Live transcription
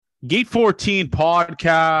Gate 14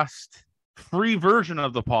 podcast, free version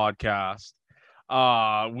of the podcast.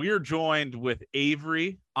 We're joined with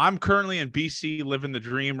Avery. I'm currently in BC, living the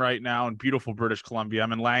dream right now in beautiful British Columbia.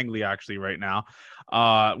 I'm in Langley actually right now.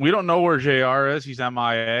 We don't know where JR is. He's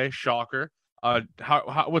MIA. Shocker.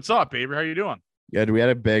 What's up, Avery? How you doing? Yeah, we had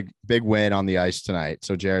a big win on the ice tonight.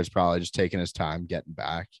 So Jared's probably just taking his time getting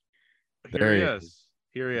back. Here he is.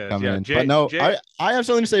 Yeah, but no, I have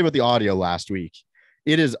something to say about the audio last week.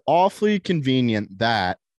 It is awfully convenient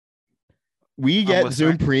that we get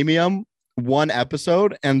Zoom Premium one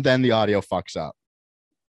episode and then the audio fucks up.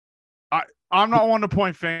 I'm not one to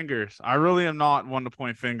point fingers. I really am not one to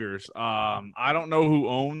point fingers. I don't know who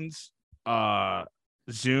owns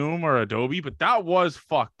Zoom or Adobe, but that was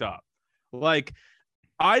fucked up. Like,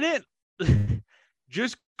 I didn't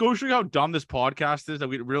just go show you how dumb this podcast is that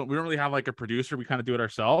we don't really have like a producer. We kind of do it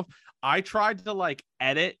ourselves. I tried to like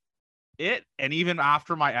edit it, and even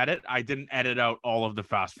after my edit, I didn't edit out all of the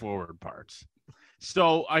fast forward parts.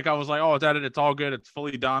 So like I was like, oh, it's edited, it's all good, it's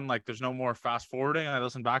fully done, like there's no more fast forwarding. And I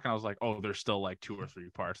listened back and I was like, oh, there's still like 2 or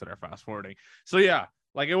 3 parts that are fast forwarding. So yeah,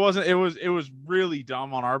 like it was really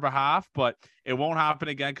dumb on our behalf, but it won't happen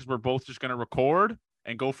again because we're both just gonna record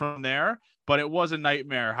and go from there. But it was a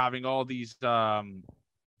nightmare having all these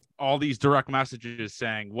direct messages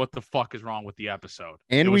saying what the fuck is wrong with the episode.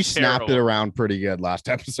 And we snapped it around pretty good last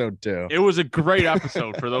episode too. It was a great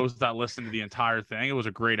episode for those that listened to the entire thing. It was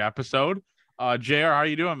a great episode. JR, how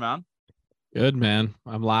you doing, man? Good, man.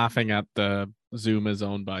 I'm laughing at the Zoom is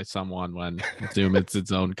owned by someone when Zoom is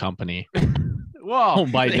its own company. Well,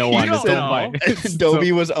 owned by no one.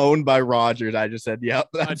 Adobe was owned by Rogers. I just said, yep.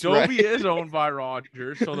 Adobe is owned by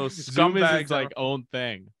Rogers. So those scumbags like own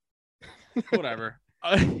thing. Whatever.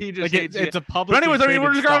 He just like it's a public. But anyways, I mean,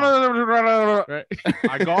 we're just gonna.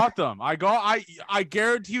 I got them. I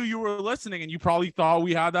guarantee you were listening, and you probably thought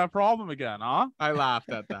we had that problem again, huh? I laughed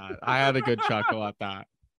at that. I had a good chuckle at that.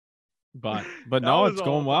 But no, it's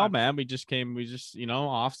going well, man. We just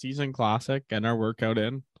off season classic, getting our workout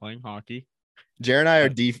in, playing hockey. Jared and I are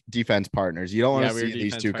defense partners. You don't want to see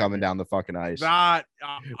these two coming down the fucking ice.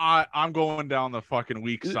 I'm going down the fucking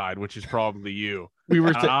weak side, which is probably you. We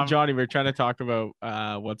were Johnny. We were trying to talk about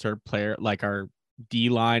what's our player, like our D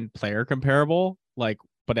line player comparable, like,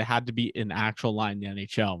 but it had to be an actual line in the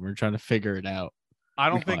NHL. We were trying to figure it out. I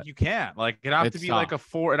don't think you can. Like, it'd have to be like a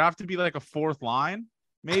four. It'd have to be like a fourth line,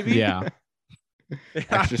 maybe. Yeah. It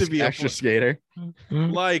has to be extra skater.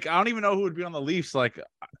 Like, I don't even know who would be on the Leafs. Like,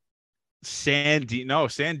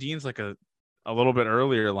 Sandin's like a little bit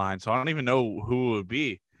earlier line, so I don't even know who it would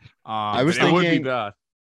be. I was thinking, it would be bad.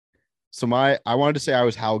 So I wanted to say I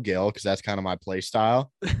was Hal Gill because that's kind of my play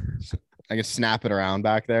style. I can snap it around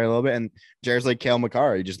back there a little bit. And Jared's like Cale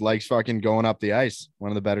Makar. He just likes fucking going up the ice.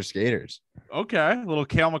 One of the better skaters. Okay, a little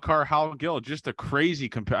Cale Makar, Hal Gill, just a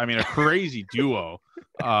crazy a crazy duo.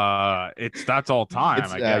 That's all time.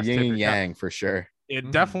 It's, I guess yin and yang for sure.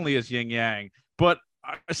 It definitely is yin yang. But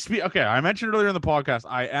I mentioned earlier in the podcast,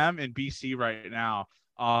 I am in BC right now.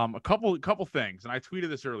 A couple things, and I tweeted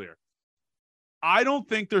this earlier. I don't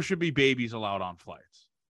think there should be babies allowed on flights.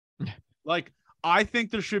 Like, I think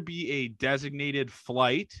there should be a designated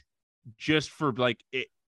flight just for like it.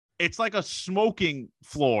 It's like a smoking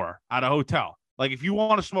floor at a hotel. Like, if you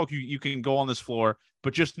want to smoke, you can go on this floor,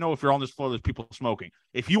 but just know if you're on this floor, there's people smoking.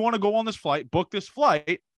 If you want to go on this flight, book this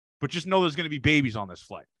flight, but just know there's going to be babies on this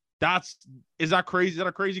flight. Is that crazy? Is that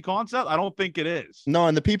a crazy concept? I don't think it is. No,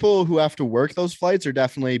 and the people who have to work those flights are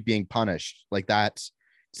definitely being punished. Like, that's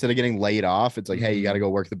instead of getting laid off, it's like, hey, you got to go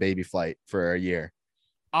work the baby flight for a year.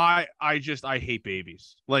 I hate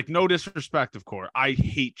babies. Like, no disrespect, of course. I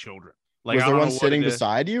hate children. Like, was there one sitting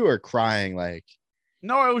beside you or crying? Like,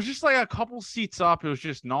 no, it was just like a couple seats up. It was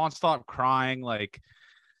just nonstop crying. Like,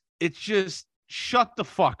 it's just shut the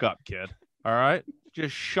fuck up, kid. All right,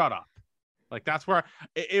 just shut up. Like, that's where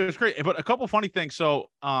it was great. But a couple funny things. So,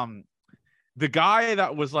 the guy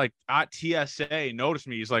that was like at TSA noticed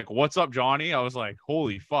me. He's like, "What's up, Johnny?" I was like,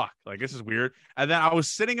 "Holy fuck! Like, this is weird." And then I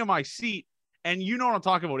was sitting in my seat, and you know what I'm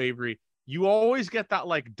talking about, Avery. You always get that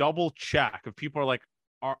like double check if people are like,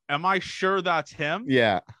 "Am I sure that's him?"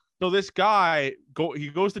 Yeah. So this guy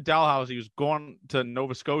goes to Dalhousie. He was going to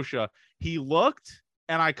Nova Scotia. He looked,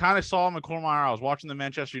 and I kind of saw him in the corner of my eye. I was watching the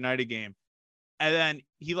Manchester United game. And then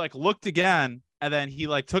he like looked again, and then he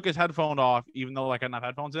like took his headphone off, even though like I didn't have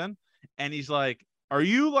headphones in. And he's like, "Are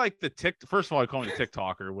you like the First of all, I call me a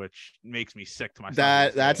TikToker, which makes me sick to my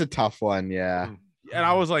stomach. That's a tough one, yeah. And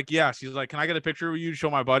I was like, "Yes." He's like, "Can I get a picture of you to show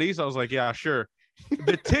my buddies?" I was like, "Yeah, sure."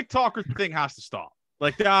 The TikToker thing has to stop.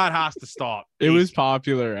 Like, that has to stop. It was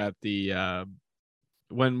popular at the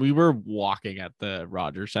when we were walking at the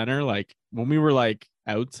Rogers Center, like when we were like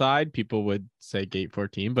outside, people would say gate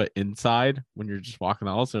 14, but inside when you're just walking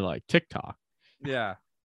the halls, they're like TikTok. Yeah.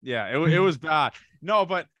 It was bad. No,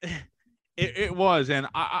 but it was. And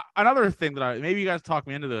another thing that maybe you guys talk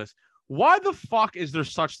me into this. Why the fuck is there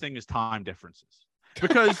such thing as time differences?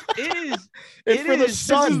 Because it's for the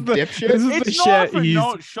sun, dipshit. It's not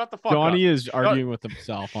shit. for shut the fuck Johnny up. is arguing with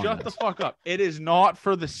himself. Shut the fuck up. It is not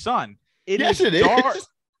for the sun. Yes, it is dark. is.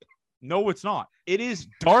 No, it's not. It is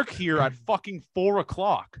dark here at fucking 4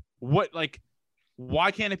 o'clock. What, like,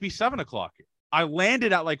 why can't it be 7 o'clock? I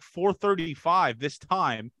landed at like 4:35 this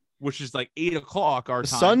time, which is like 8 o'clock our The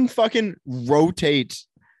time. sun fucking rotates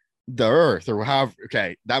the earth or however.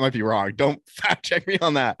 Okay, that might be wrong. Don't fact check me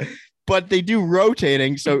on that. But they do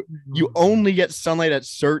rotating, so you only get sunlight at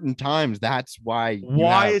certain times. That's why.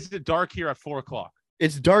 Why is it dark here at 4 o'clock?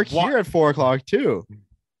 It's dark here at 4 o'clock too.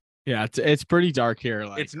 Yeah, it's pretty dark here.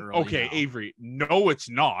 Like it's okay, now. Avery. No, it's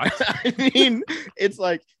not. I mean, it's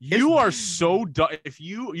like you are so dumb. If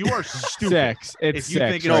you are stupid. It's if you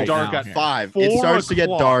think it's right dark now. at 5, it starts to get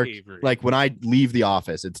dark. Avery. Like when I leave the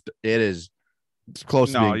office, it's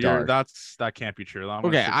close to being dark. That can't be true.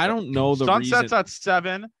 Okay, I don't know the sunsets reason. At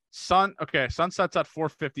 7. Sunsets at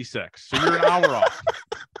 4:56. So you're an hour off.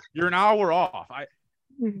 You're an hour off.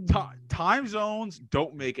 Time zones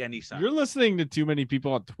don't make any sense. You're listening to too many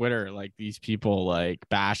people on Twitter, like these people like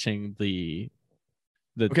bashing the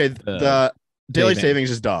daylight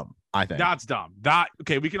savings is dumb. I think that's dumb.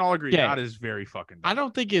 We can all agree that is very fucking dumb. I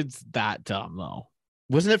don't think it's that dumb though.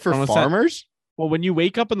 Wasn't it for farmers? Well, when you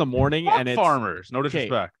wake up in the morning and it's farmers, no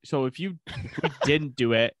disrespect. So if we didn't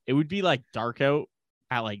do it, it would be like dark out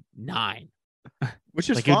at like 9. Which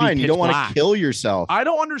is like fine. You don't want to kill yourself. I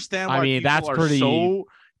don't understand why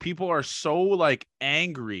people are so like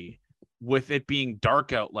angry with it being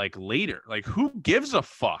dark out like later. Like who gives a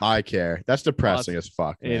fuck? I care. That's depressing as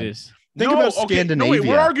fuck. Man. It is. Think about Scandinavia. No, wait,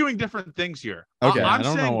 we're arguing different things here. Okay. I'm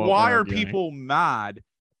saying why are people mad?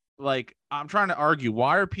 Like I'm trying to argue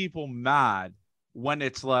why are people mad when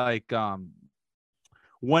it's like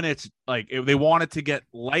if they want it to get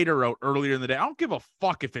lighter out earlier in the day. I don't give a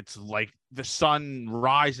fuck if it's like the sun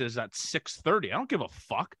rises at 6:30. I don't give a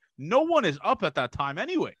fuck. No one is up at that time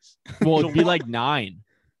anyways. Well, it'd be like 9.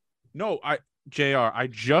 No, JR, I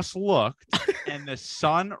just looked and the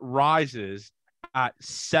sun rises at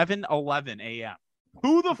 7:11 a.m.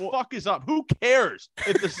 Who the fuck is up? Who cares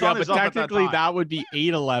if the sun is up at that time? Technically, that would be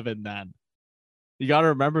 8:11 then. You got to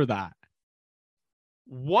remember that.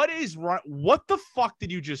 What the fuck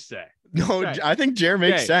did you just say? No, okay. I think Jer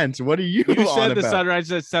makes sense. What are you? You said the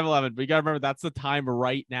sunrise at 7:11, but you got to remember that's the time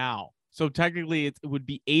right now. So technically, it would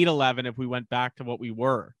be 8:11 if we went back to what we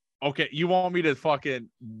were. Okay, you want me to fucking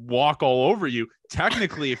walk all over you?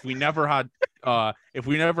 Technically, if we never had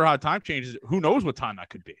time changes, who knows what time that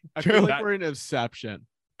could be? I feel like we're in Inception.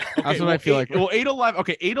 Okay, that's what I feel like. Well, 8:11.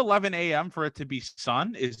 Okay, 8:11 a.m. for it to be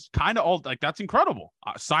sun is kind of all like that's incredible.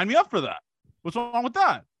 Sign me up for that. What's wrong with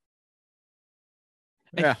that?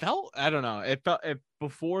 It felt, I don't know. It felt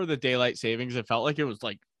before the daylight savings. It felt like it was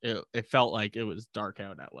like it felt like it was dark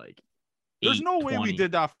out at like. There's no way we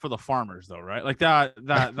did that for the farmers though, right? Like that.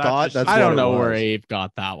 I don't know where Abe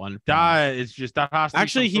got that one. That is just that has to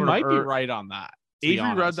actually he might be right on that.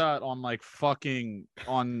 Avery read that on like fucking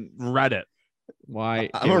on Reddit.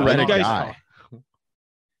 Why? I'm a Reddit guy.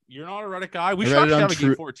 You're not a Reddit guy. We should actually have a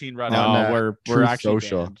Game 14 Reddit. No, we're actually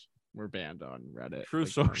social. Banned. We're banned on Reddit. True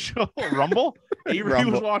Social. Rumble? Avery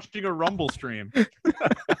was watching a Rumble stream.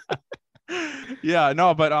 Yeah,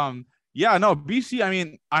 no, but BC, I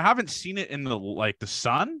mean, I haven't seen it in the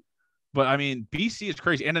sun, but I mean, BC is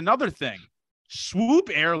crazy. And another thing, Swoop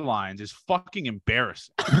Airlines is fucking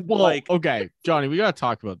embarrassing. Well, okay, Johnny, we got to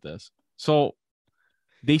talk about this. So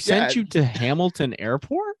they sent you to Hamilton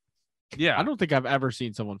Airport? Yeah. I don't think I've ever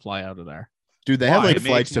seen someone fly out of there. Dude, they have like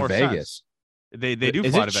flights to Vegas. They do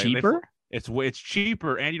fly to Vegas. Cheaper? It's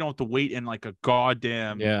cheaper, and you don't have to wait in like a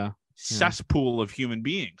goddamn cesspool of human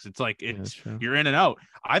beings. It's like you're in and out.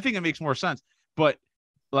 I think it makes more sense. But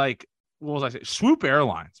like, what was I saying? Swoop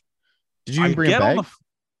Airlines. Did you even bring a bag?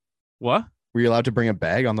 What? Were you allowed to bring a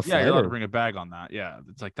bag on the flight? Yeah, you're allowed to bring a bag on that. Yeah,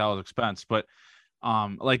 it's like that was expense. But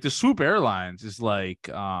like the Swoop Airlines is like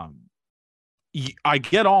I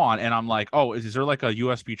get on and I'm like, oh, is there like a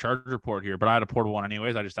USB charger port here? But I had a portable one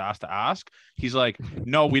anyways. I just asked to ask. He's like,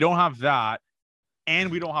 no, we don't have that.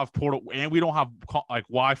 And we don't have like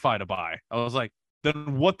Wi-Fi to buy. I was like,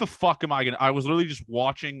 then what the fuck am I going to, I was literally just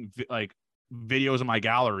watching like videos in my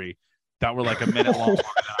gallery that were like a minute long. And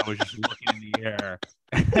I was just looking in the air.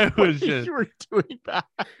 It was just you were doing that.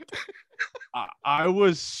 I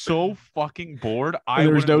was so fucking bored.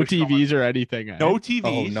 There was no wouldn't wish TVs or anything. no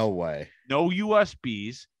TVs. Oh, no way. No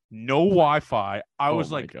USBs. No Wi-Fi. I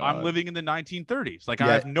was my like, God. I'm living in the 1930s. Like Yeah,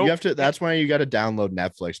 I have no. You have to. That's why you got to download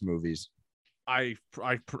Netflix movies. I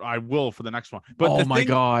will for the next one. But oh the my thing,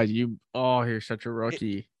 God, you're such a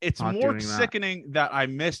rookie. it's not more doing that. sickening that I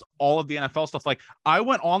missed all of the NFL stuff. Like I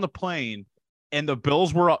went on the plane and the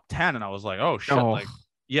Bills were up 10, and I was like, oh shit, like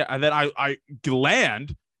yeah. And then I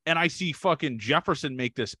land and I see fucking Jefferson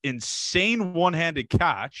make this insane one-handed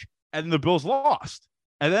catch, and the Bills lost.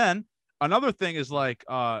 And then another thing is like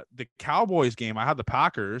the Cowboys game. I had the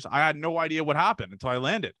Packers. I had no idea what happened until I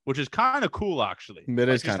landed, which is kind of cool actually. It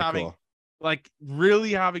is kind of cool. Like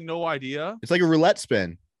really having no idea. It's like a roulette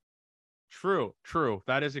spin. True.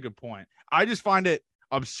 That is a good point. I just find it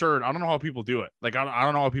absurd. I don't know how people do it. Like I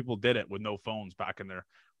don't know how people did it with no phones back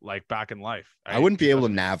in life. I wouldn't be able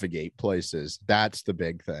to navigate places. That's the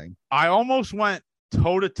big thing. I almost went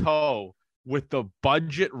toe to toe with the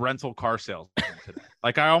budget rental car salesman today.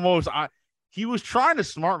 Like he was trying to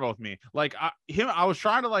smart mouth me. Like I was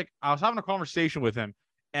having a conversation with him,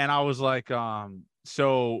 and I was like,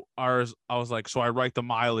 so I was like, so I write the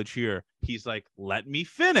mileage here. He's like, let me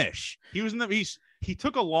finish. He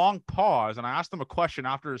took a long pause, and I asked him a question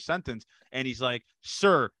after his sentence, and he's like,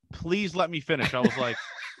 sir, please let me finish. I was like,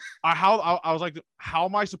 I was like, how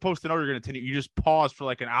am I supposed to know you're going to continue? You just paused for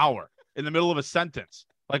like an hour in the middle of a sentence.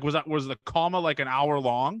 Like, was the comma like an hour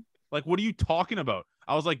long? Like, what are you talking about?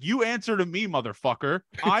 I was like, you answer to me, motherfucker.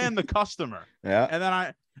 I am the customer. Yeah. And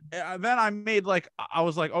then I made like, I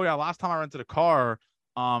was like, oh yeah, last time I rented a car,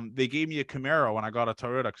 they gave me a Camaro when I got a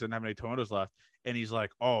Toyota because I didn't have any Toyotas left. And he's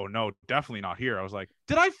like, oh no, definitely not here. I was like,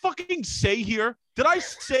 did I fucking say here? Did I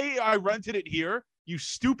say I rented it here? You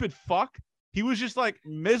stupid fuck. He was just like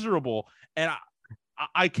miserable. And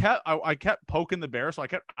I kept poking the bear. So I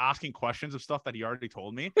kept asking questions of stuff that he already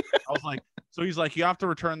told me. I was like, so he's like, you have to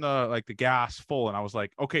return the gas full. And I was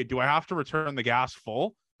like, okay, do I have to return the gas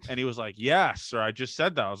full? And he was like, yes, sir. I just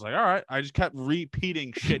said that. I was like, all right. I just kept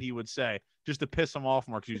repeating shit he would say just to piss him off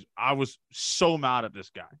more. Because I was so mad at this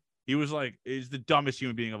guy. He was like, he's the dumbest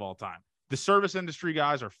human being of all time. The service industry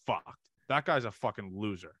guys are fucked. That guy's a fucking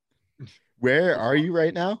loser. Where are you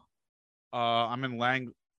right now? I'm in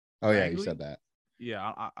Langley. Oh yeah, you said that.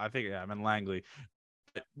 Yeah, I think I'm in Langley.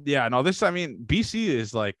 Yeah, no, BC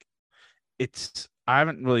is like, I've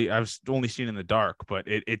only seen in the dark, but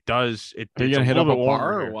it does. Are you gonna hit up a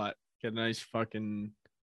bar or what? Get a nice fucking.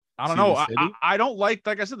 I don't know. I don't like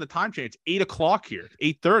I said, the time change. It's 8:00 here,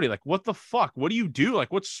 8:30. Like, what the fuck? What do you do?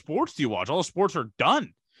 Like, what sports do you watch? All the sports are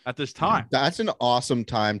done at this time. That's an awesome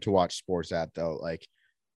time to watch sports at though. Like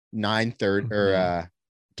 9:30 or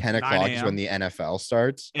 10 o'clock is when the NFL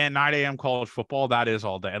starts. And 9 a.m. college football, that is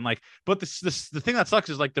all day. And like, but the thing that sucks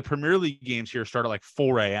is like the Premier League games here start at like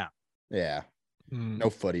 4 a.m. Yeah. No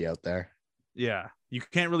footy out there. Yeah. You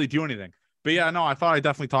can't really do anything. But yeah, no, I thought I'd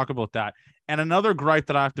definitely talk about that. And another gripe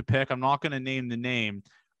that I have to pick, I'm not going to name the name.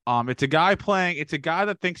 It's a guy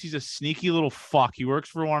that thinks he's a sneaky little fuck. He works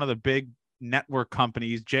for one of the big network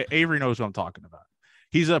companies. Avery knows what I'm talking about.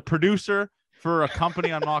 He's a producer for a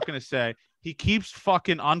company I'm not going to say. He keeps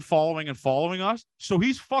fucking unfollowing and following us. So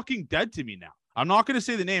he's fucking dead to me now. I'm not going to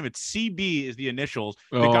say the name. It's CB is the initials.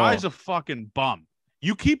 The guy's a fucking bum.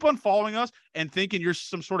 You keep unfollowing us and thinking you're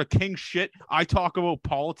some sort of king shit. I talk about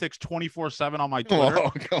politics 24/7 on my Twitter. Oh,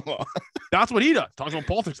 come on. That's what he does. Talks about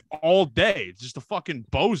politics all day. It's just a fucking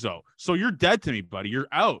bozo. So you're dead to me, buddy. You're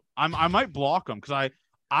out. I might block him because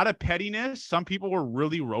out of pettiness, some people were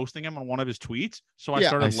really roasting him on one of his tweets. So I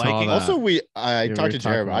started liking. Also, I talked to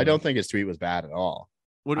Jer. I don't think his tweet was bad at all.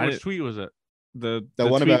 Which tweet was it? The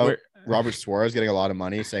one about Robert Suarez getting a lot of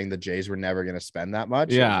money, saying the Jays were never going to spend that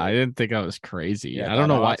much. Yeah, I didn't think that was crazy. Yeah, I don't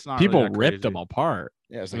know why people really ripped him apart.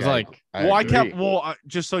 Yeah, it was like,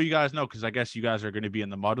 just so you guys know, because I guess you guys are going to be in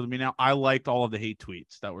the mud with me now. I liked all of the hate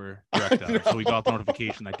tweets that were directed at us. So we got the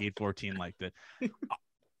notification that Gate 14 liked it.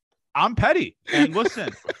 I'm petty. And listen,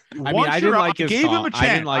 I didn't like his gave him a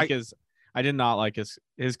chance. I did not like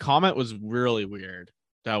his comment was really weird.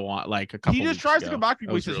 That want like a couple. He just tries to come back to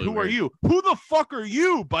people. He says, "Who are you? Who the fuck are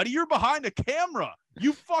you, buddy? You're behind a camera.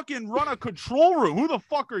 You fucking run a control room. Who the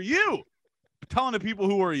fuck are you?" Telling the people,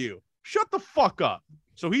 "Who are you?" Shut the fuck up.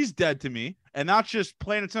 So he's dead to me, and that's just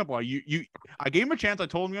plain and simple. I gave him a chance. I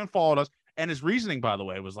told him he unfollowed us, and his reasoning, by the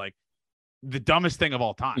way, was like the dumbest thing of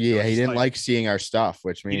all time. Yeah, he didn't like seeing our stuff,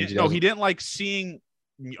 which means he didn't like seeing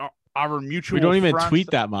our mutual. We don't even friends.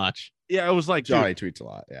 Tweet that much. Yeah, it was like Johnny tweets a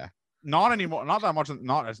lot. Yeah. not anymore. Not that much.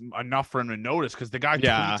 Not as enough for him to notice because the guy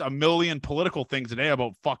tweets a million political things today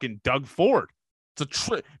about fucking Doug Ford.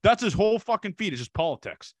 That's his whole fucking feed. It's just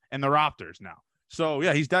politics and the Raptors now. So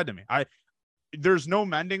yeah, he's dead to me. There's no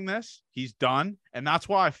mending this. He's done, and that's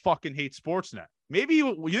why I fucking hate Sportsnet. Maybe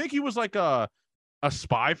you think he was like a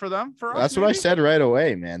spy for them? For us, that's what I said right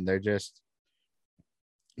away, man. They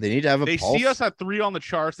need to have a They pulse. see us at 3 on the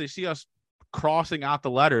charts. They see us crossing out the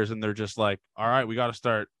letters, and they're just like, all right, we got to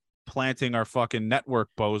start planting our fucking network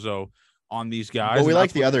bozo on these guys. But we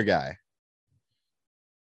like the other guy.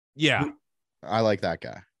 Yeah. I like that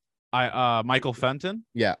guy. Michael Fenton.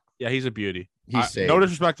 Yeah. Yeah, he's a beauty. He's safe. No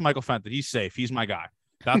disrespect to Michael Fenton. He's safe. He's my guy.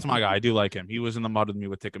 That's my guy. I do like him. He was in the mud with me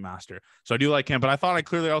with Ticketmaster. So I do like him, but I thought I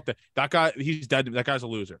clearly out that guy, he's dead. That guy's a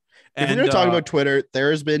loser. If we're going to talk about Twitter,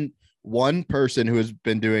 there has been one person who has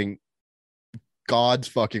been doing God's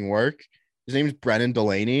fucking work. His name is Brennan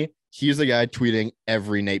Delaney. He's the guy tweeting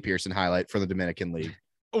every Nate Perason highlight for the Dominican League.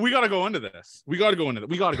 We got to go into this.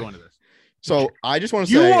 So I just want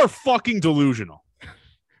to say. You are fucking delusional.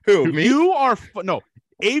 Who, me? You are. No,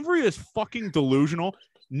 Avery is fucking delusional.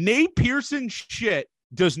 Nate Perason shit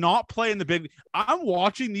does not play in the big. I'm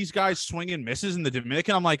watching these guys swing and misses in the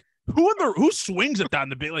Dominican. I'm like, who swings at that in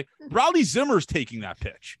the big? Like, Riley Zimmer's taking that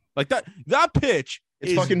pitch. Like that pitch.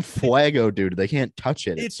 It's fucking Fuego, dude. They can't touch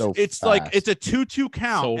it. It's fast. Like it's a 2-2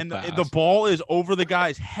 count, so and the ball is over the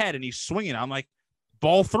guy's head, and he's swinging. I'm like,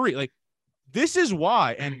 ball 3. Like, this is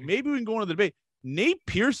why. And maybe we can go into the debate. Nate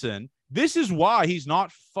Perason. This is why he's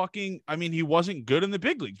not fucking. I mean, he wasn't good in the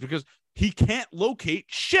big leagues because he can't locate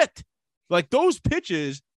shit. Like, those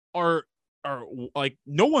pitches are like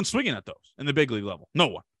no one's swinging at those in the big league level. No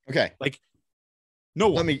one. Okay. Like, no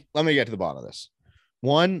one. Let me get to the bottom of this.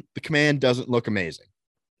 One, the command doesn't look amazing.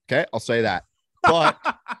 Okay, I'll say that.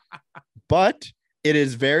 But it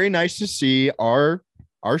is very nice to see our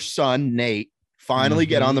son Nate finally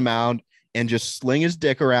get on the mound and just sling his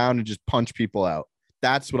dick around and just punch people out.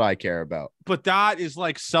 That's what I care about. But that is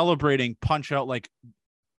like celebrating punch out like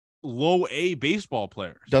low A baseball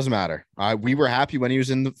players. Doesn't matter. We were happy when he was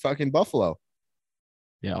in the fucking Buffalo.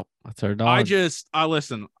 Yeah, that's our dog. I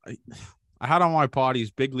listen. I had on my pod.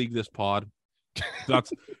 He's big league this pod.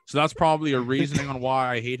 That's probably a reasoning on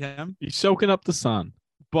why I hate him. He's soaking up the sun.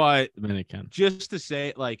 But Dominican. Just to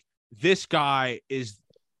say, like, this guy is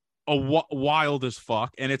wild as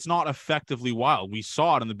fuck, and it's not effectively wild. We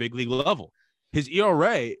saw it on the big league level. His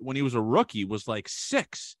ERA when he was a rookie was like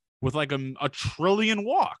 6 with like a trillion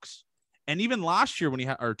walks. And even last year when he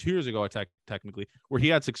had, or 2 years ago, technically, where he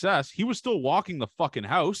had success, he was still walking the fucking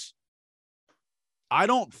house. I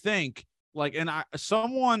don't think like, and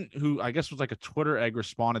someone who I guess was like a Twitter egg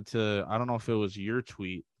responded to, I don't know if it was your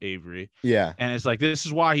tweet, Avery. Yeah. And it's like, this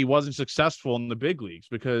is why he wasn't successful in the big leagues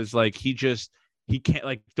because like, he can't,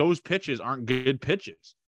 like, those pitches aren't good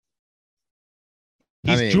pitches.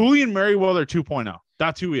 He's Julian Merriweather 2.0.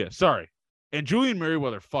 That's who he is. Sorry. And Julian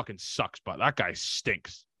Merriweather fucking sucks, but that guy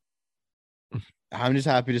stinks. I'm just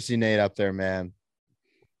happy to see Nate up there, man.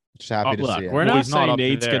 Just happy to see him. We're not saying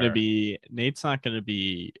Nate's not going to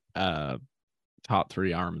be top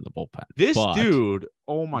 3 arm in the bullpen. This dude,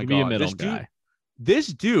 oh my God. This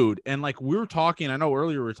dude, and like we were talking, I know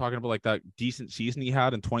earlier we were talking about like that decent season he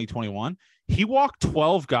had in 2021. He walked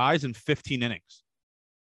 12 guys in 15 innings.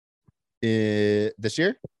 This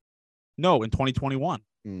year? No, in 2021.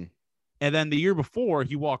 And then the year before,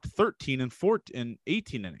 he walked 13 and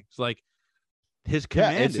 18 innings. Like, his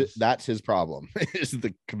command that's his problem. Is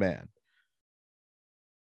the command.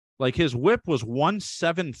 Like, his whip was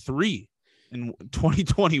 173 in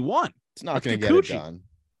 2021. It's not going to get it done.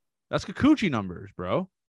 That's Kikuchi numbers, bro.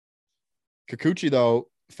 Kikuchi, though,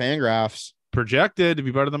 Fangraphs projected to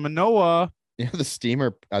be better than Manoah. You know, the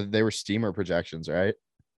steamer, they were steamer projections, right?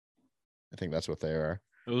 I think that's what they are.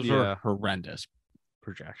 Those are horrendous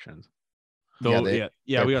projections. Though, we got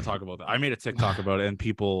to talk about that. I made a TikTok about it, and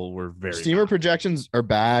people were very steamer projections are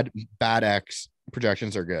bad. Bad X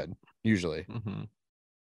projections are good usually.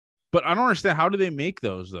 But I don't understand, how do they make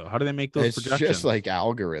those though? How do they make those projections? It's just like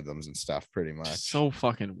algorithms and stuff, pretty much. It's so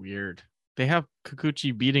fucking weird. They have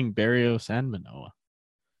Kikuchi beating Barrios and Manoah.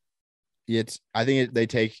 I think they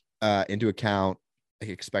take into account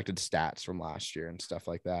expected stats from last year and stuff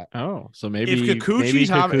like that. Oh, so maybe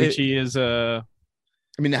Kikuchi is a.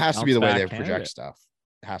 I mean, it has to be the way they project stuff.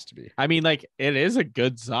 It has to be. I mean, like, it is a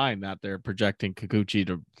good sign that they're projecting Kikuchi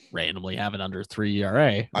to randomly have an under 3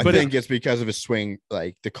 ERA. I think it's because of his swing,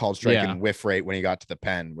 like the called strike and whiff rate when he got to the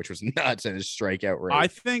pen, which was nuts, and his strikeout rate. I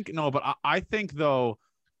think though,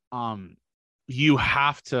 you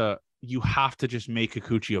have to just make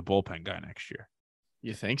Kikuchi a bullpen guy next year.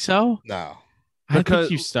 You think so? No. I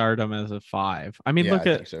think you start him as a 5. I mean, I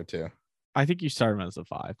think so too. I think you start him as a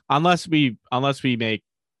 5, unless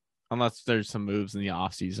there's some moves in the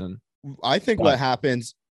offseason. I think what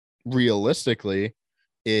happens realistically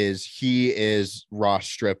is he is Ross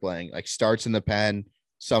Stripling, like starts in the pen,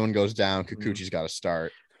 someone goes down, Kikuchi's got to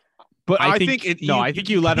start. But I think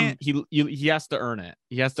you let him. He has to earn it.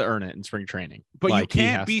 He has to earn it in spring training. But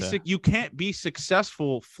you can't be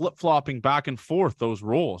successful flip flopping back and forth those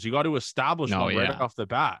roles. You got to establish one right off the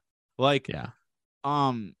bat.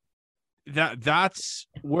 That's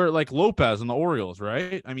where like Lopez and the Orioles,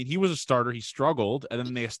 right? I mean, he was a starter. He struggled, and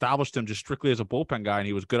then they established him just strictly as a bullpen guy, and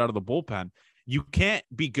he was good out of the bullpen. You can't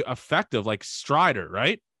be effective like Strider,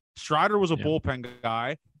 right? Strider was a bullpen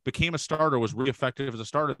guy. Became a starter, was really effective as a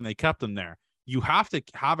starter, and they kept him there. You have to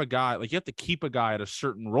have a guy, like you have to keep a guy at a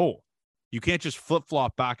certain role. You can't just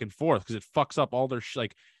flip-flop back and forth because it fucks up all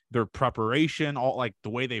their preparation, all like the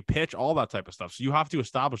way they pitch, all that type of stuff. So you have to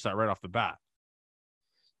establish that right off the bat.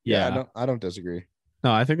 Yeah, I don't disagree.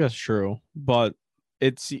 No, I think that's true. But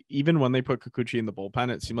it's even when they put Kikuchi in the bullpen,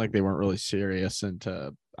 it seemed like they weren't really serious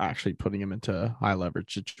into actually putting him into high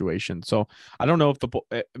leverage situations. So I don't know if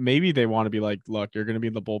maybe they want to be like, look, you're going to be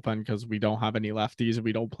in the bullpen because we don't have any lefties and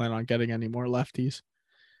we don't plan on getting any more lefties.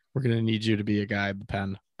 We're going to need you to be a guy in the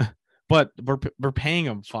pen. But we're paying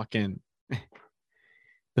him fucking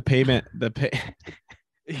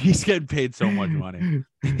He's getting paid so much money.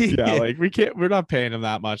 Yeah, like we're not paying him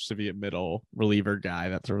that much to be a middle reliever guy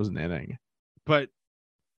that throws an inning. But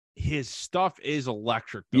his stuff is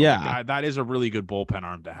electric, though. Yeah, that is a really good bullpen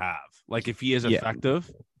arm to have. Like if he is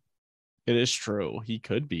effective, it is true. He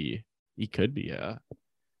could be a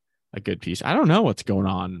good piece. I don't know what's going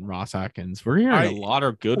on in Ross Atkins. We're hearing a lot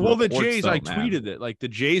of good. Well, the Jays, I tweeted it. Like the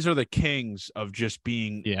Jays are the kings of just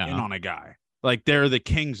being in on a guy. Like they're the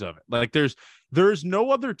kings of it. Like there's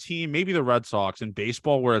no other team, maybe the Red Sox in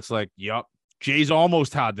baseball, where it's like, yep, Jays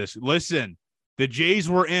almost had this. Listen, the Jays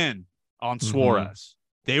were in on Suarez.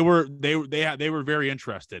 They were very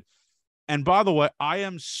interested. And by the way, I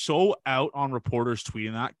am so out on reporters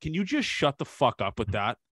tweeting that. Can you just shut the fuck up with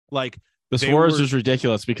that? Like the Suarez was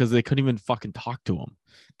ridiculous because they couldn't even fucking talk to him.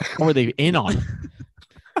 Or were they in on him?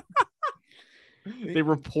 They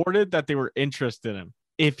reported that they were interested in him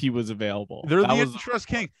if he was available. They're the interest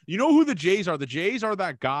king. You know who the Jays are? The Jays are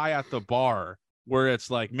that guy at the bar where it's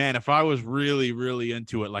like, man, if I was really, really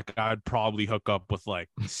into it, like I'd probably hook up with like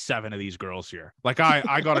 7 of these girls here. Like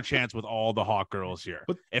I got a chance with all the hot girls here.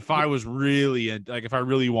 But if I was really if I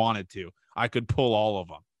really wanted to, I could pull all of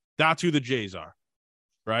them. That's who the Jays are,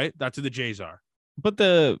 right? That's who the Jays are. But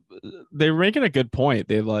they're making a good point.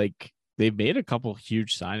 They've made a couple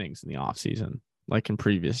huge signings in the offseason, like in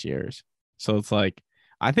previous years. So it's like,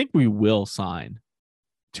 I think we will sign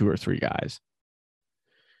 2 or 3 guys.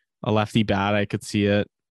 A lefty bat, I could see it.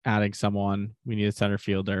 Adding someone, we need a center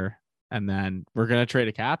fielder, and then we're gonna trade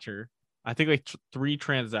a catcher. I think like 3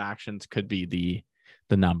 transactions could be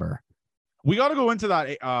the number. We got to go into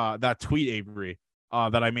that tweet, Avery,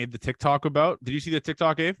 that I made the TikTok about. Did you see the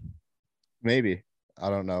TikTok, Abe? Maybe. I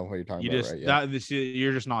don't know what you're talking about.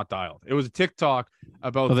 You're just not dialed. It was a TikTok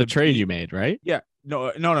about the trade you made, right? Yeah.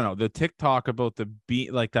 No. The TikTok about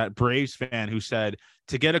that Braves fan who said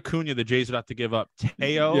to get Acuna, the Jays would have to give up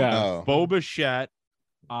Teo, Bo Bichette,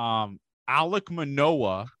 Alek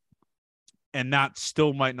Manoah, and that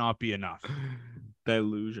still might not be enough.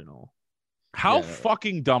 Delusional. How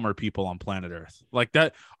fucking dumb are people on planet Earth? Like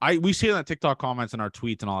that. We see that TikTok comments and our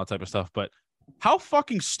tweets and all that type of stuff, but how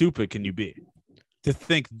fucking stupid can you be to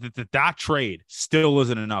think that trade still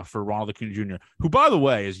isn't enough for Ronald Acuna Jr., who, by the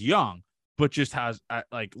way, is young, but just has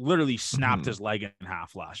literally snapped his leg in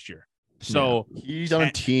half last year. So he's on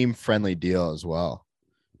a team-friendly deal as well.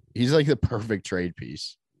 He's like the perfect trade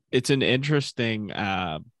piece. It's an interesting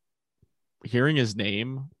hearing his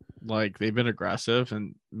name. Like they've been aggressive,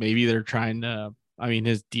 and maybe they're trying to. I mean,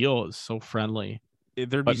 his deal is so friendly.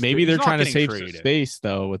 But maybe they're trying to save some space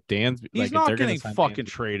though with Dan's. He's not getting fucking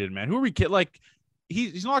traded, man. Who are we kidding? Like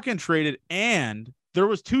he's not getting traded, and there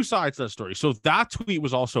was 2 sides to that story. So that tweet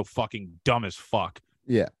was also fucking dumb as fuck.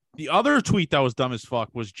 Yeah. The other tweet that was dumb as fuck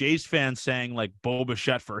was Jays fans saying like Bo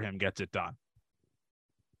Bichette for him gets it done.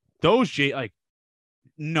 Those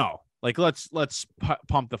no. Like let's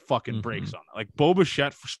pump the fucking brakes on it. Like Bo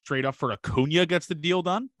Bichette straight up for Acuna gets the deal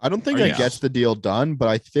done. I don't think gets the deal done, but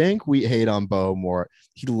I think we hate on Bo more.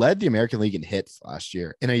 He led the American League in hits last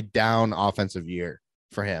year in a down offensive year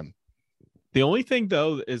for him. The only thing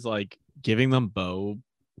though is like giving them Bo.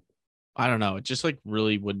 I don't know. It just like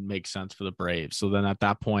really wouldn't make sense for the Braves. So then at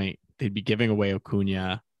that point, they'd be giving away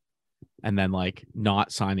Acuna and then like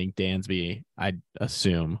not signing Dansby, I'd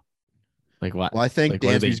assume. Like what? Well, I think Like,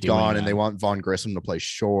 what are they Dansby's doing gone, and they then? want Von Grissom to play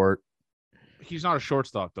short. He's not a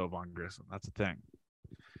shortstop though, Von Grissom. That's the thing.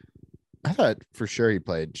 I thought for sure he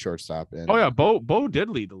played shortstop. Oh yeah, Bo did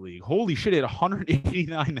lead the league. Holy shit, he had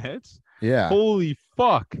 189 hits. Yeah. Holy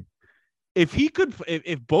fuck. If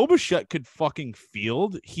Bo Bichette could fucking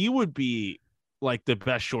field, he would be like the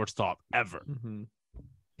best shortstop ever. Mm-hmm.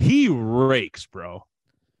 He rakes, bro.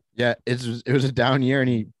 Yeah, it was a down year, and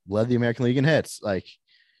he led the American League in hits. Like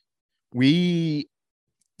he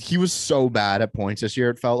was so bad at points this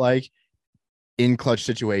year. It felt like in clutch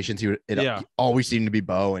situations, he always seemed to be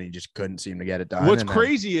Bo, and he just couldn't seem to get it done. What's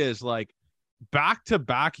crazy is like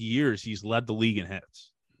back-to-back years, he's led the league in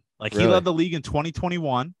hits. Like Really? he led the league in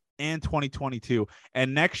 2021 and 2022,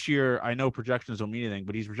 and next year, I know projections don't mean anything,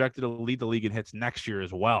 but he's projected to lead the league in hits next year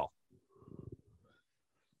as well.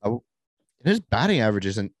 His batting average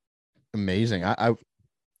isn't amazing. I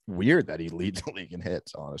weird that he leads the league in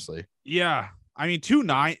hits, honestly. Yeah. I mean,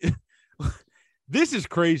 2.9. This is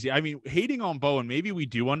crazy. I mean, hating on Bo, and maybe we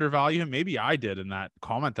do undervalue him. Maybe I did in that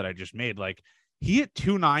comment that I just made. Like, he hit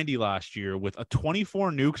 290 last year with a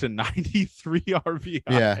 24 nukes and 93 RBI.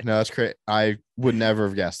 Yeah, no, that's crazy. I would never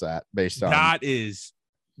have guessed that based on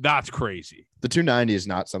that's crazy. The 290 is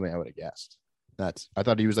not something I would have guessed. I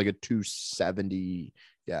thought he was like a 270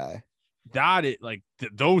 guy.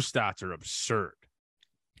 Those stats are absurd.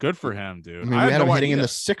 Good for him, dude. I mean, we had him hitting in the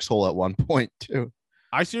 6 hole at one point too.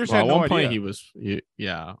 I seriously Well, had at no one point idea.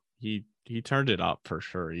 he turned it up for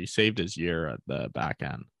sure. He saved his year at the back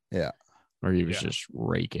end. Yeah. Where he was just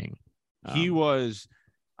raking. He was,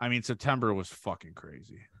 I mean, September was fucking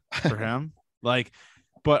crazy for him. Like,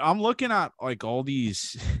 but I'm looking at like all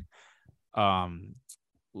these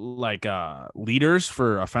leaders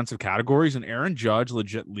for offensive categories, and Aaron Judge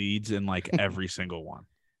legit leads in like every single one.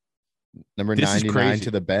 Number This is 99 crazy.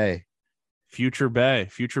 to the Bay. Future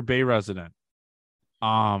Bay resident.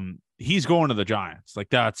 He's going to the Giants. Like,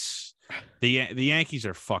 that's the Yankees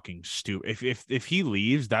are fucking stupid. If he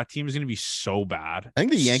leaves, that team is going to be so bad. I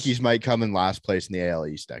think the Yankees might come in last place in the AL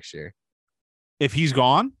East next year. If he's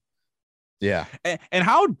gone. Yeah. And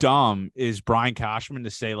how dumb is Brian Cashman to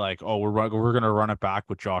say like, oh, we're going to run it back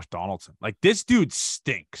with Josh Donaldson? Like, this dude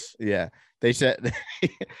stinks. Yeah. They said,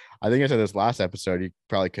 I think I said this last episode. You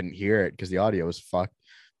probably couldn't hear it because the audio was fucked.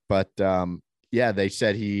 But yeah, they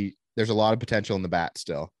said there's a lot of potential in the bat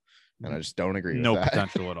still. And I just don't agree with that. No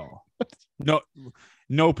potential at all.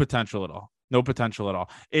 No potential at all. No potential at all.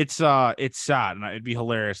 It's sad, and it'd be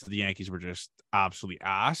hilarious if the Yankees were just absolutely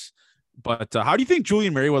ass. But how do you think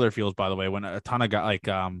Julian Merriweather feels, by the way, when a ton of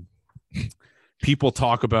people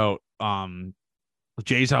talk about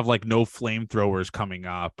Jays have like no flamethrowers coming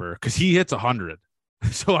up, or because he hits 100.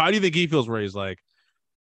 So how do you think he feels where he's like,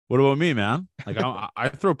 what about me, man? Like I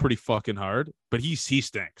throw pretty fucking hard, but he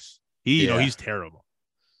stinks. He's terrible.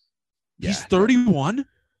 Yeah. He's 31.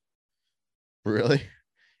 Really?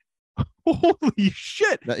 Holy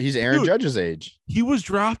shit. He's Aaron Judge's age. He was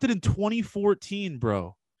drafted in 2014,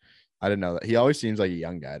 bro. I didn't know that. He always seems like a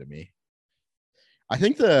young guy to me. I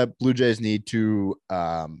think the Blue Jays need to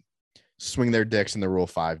swing their dicks in the Rule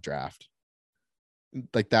 5 draft.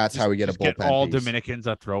 Like, that's how we get a bullpen. Get all piece. Dominicans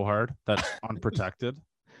that throw hard, that's unprotected.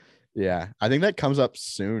 Yeah. I think that comes up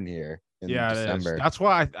soon here in December. That's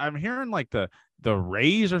why I'm hearing like the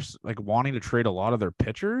Rays are like wanting to trade a lot of their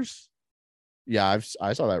pitchers. Yeah,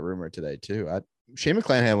 I saw that rumor today too. Shane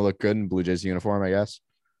McClanahan will look good in Blue Jays uniform, I guess.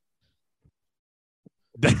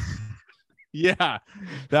 Yeah,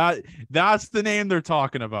 that's the name they're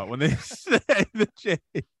talking about when they say the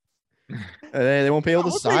Jays. They won't be able to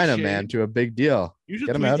We'll sign take him, man, Shane. to a big deal. You should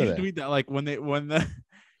Get him tweet, out of you there. should tweet that like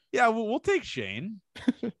yeah, we'll take Shane.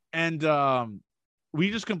 And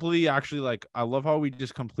we just completely I love how we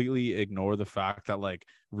just completely ignore the fact that like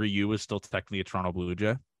Ryu is still technically a Toronto Blue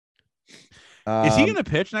Jay. Is he gonna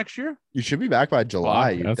pitch next year? You should be back by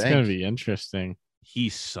July. Wow, that's gonna be interesting. He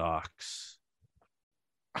sucks.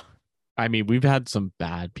 I mean, we've had some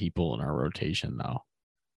bad people in our rotation, though.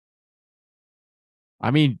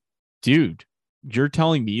 I mean, dude, you're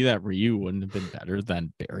telling me that Ryu wouldn't have been better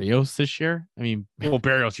than Barrios this year? I mean, well,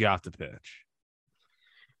 Barrios, you have to pitch.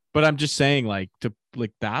 But I'm just saying,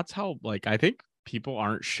 that's how, I think people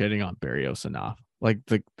aren't shitting on Barrios enough.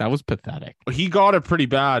 That was pathetic. He got it pretty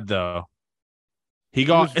bad, though. He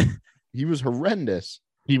was horrendous.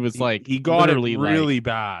 He was he got it really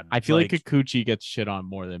bad. I feel like Kikuchi gets shit on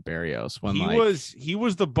more than Barrios when he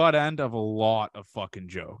was the butt end of a lot of fucking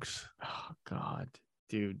jokes. Oh God,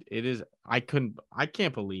 dude, it is. I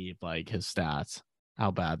can't believe his stats,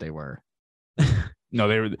 how bad they were. No,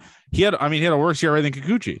 they were. He had a worse year than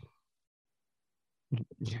Kikuchi.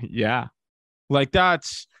 Yeah,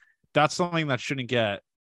 that's that's something that shouldn't get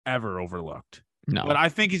ever overlooked. No, But I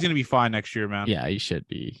think he's going to be fine next year, man. yeah, he should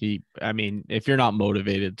be. I mean, if you're not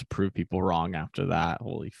motivated to prove people wrong after that,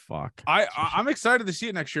 holy fuck. I'm excited to see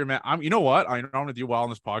it next year, man. You know what? I know I'm going to do well on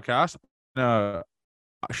this podcast.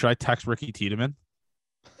 Should I text Ricky Tiedemann?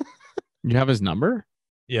 You have his number?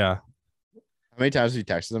 Yeah. How many times have you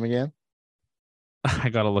texted him again? I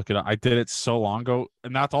got to look it up. I did it so long ago.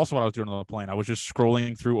 And that's also what I was doing on the plane. I was just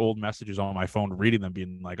scrolling through old messages on my phone, reading them,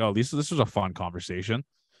 being like, oh, this was a fun conversation.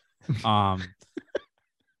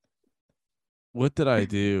 What did I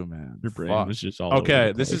do, man? Your brain Fuck. was just all Okay.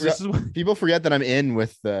 over the This place. is what People forget that I'm in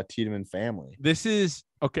with the Tiedemann family. this is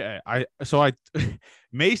okay.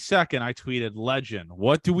 May 2nd, I tweeted, legend,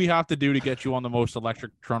 what do we have to do to get you on the most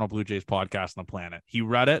electric Toronto Blue Jays podcast on the planet? He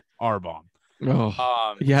read it, R-bomb.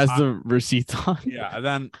 Oh, he has the receipts on. Yeah. And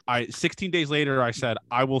then 16 days later, I said,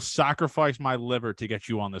 I will sacrifice my liver to get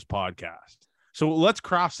you on this podcast. So let's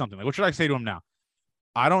craft something. Like, what should I say to him now?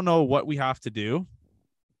 I don't know what we have to do,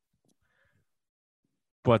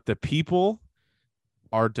 but the people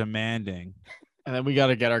are demanding. And then we got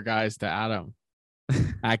to get our guys to Adam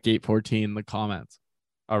at Gate 14 in the comments.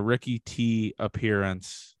 A Ricky T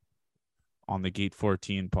appearance on the Gate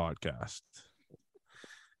 14 podcast.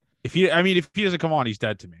 If he doesn't come on, he's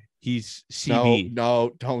dead to me. He's CV.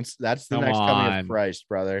 No, don't. That's the Come next coming on. of Christ,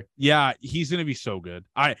 brother. Yeah, he's gonna be so good.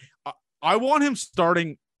 I want him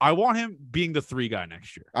starting. I want him being the 3 guy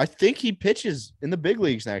next year. I think he pitches in the big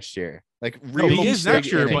leagues next year. Like No, really he is big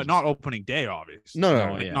next year, innings. but not opening day, obviously.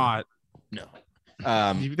 No, yeah. Not. no.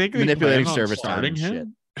 Do you think they Manipulating plan on service time starting and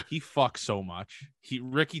him? shit. He fucks so much.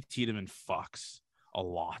 Ricky Tiedemann fucks a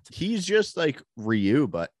lot. He's just like Ryu,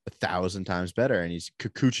 but 1,000 times better, and he's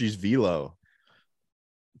Kikuchi's velo.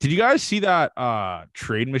 Did you guys see that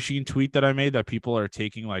trade machine tweet that I made that people are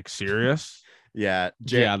taking like serious? Yeah,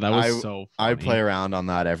 Yeah, that was so I funny. play around on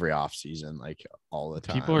that every offseason, like all the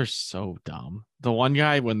time. People are so dumb. The one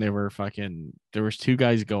guy, when they were there was 2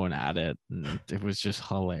 guys going at it, and it was just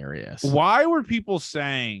hilarious. Why were people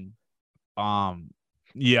saying,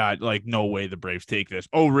 yeah, like no way the Braves take this?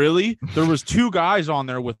 Oh, really? There was 2 guys on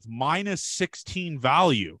there with minus 16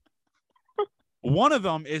 value. One of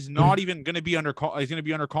them is not even going to be under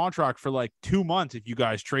contract for like 2 months if you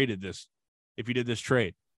guys traded this. If you did this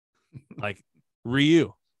trade, like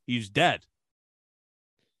Ryu, he's dead.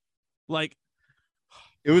 Like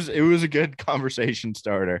It was a good conversation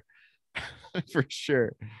starter for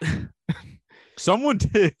sure. someone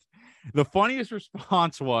did. The funniest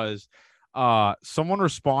response was someone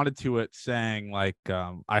responded to it saying like,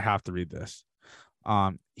 I have to read this.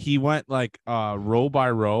 He went like row by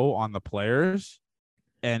row on the players,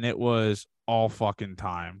 and it was all fucking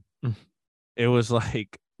time. It was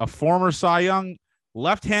like a former Cy Young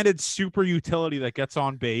left-handed super utility that gets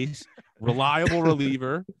on base, reliable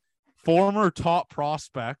reliever, former top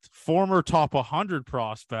prospect, former top 100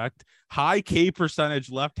 prospect, high K percentage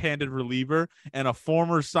left-handed reliever, and a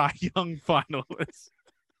former Cy Young finalist.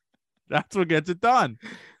 That's what gets it done.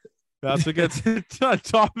 That's what gets it done.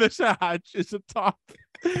 Thomas Hatch is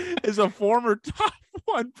a former top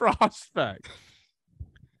 1 prospect.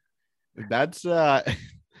 That's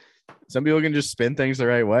some people can just spin things the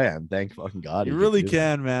right way. I'm thank fucking God. You really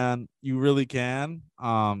can, man. You really can.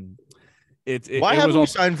 Why haven't we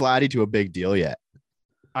signed Vladdy to a big deal yet?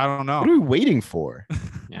 I don't know. What are we waiting for?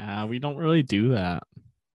 Yeah, we don't really do that.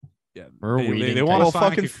 Yeah, We're waiting. They want to sign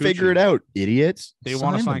fucking Kikuchi. figure it out, idiots. They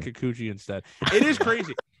want to sign them. Kikuchi instead. It is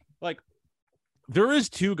crazy. Like there is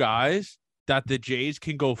 2 guys that the Jays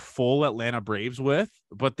can go full Atlanta Braves with,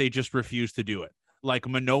 but they just refuse to do it. Like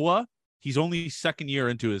Manoah, he's only 2nd year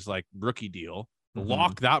into his like rookie deal.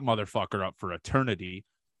 Lock that motherfucker up for eternity.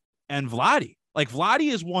 And Vladdy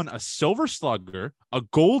has won a Silver Slugger, a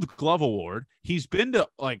Gold Glove Award. He's been to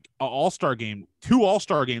like an All-Star game, 2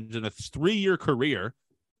 All-Star games in a 3-year career.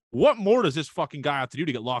 What more does this fucking guy have to do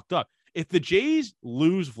to get locked up? If the Jays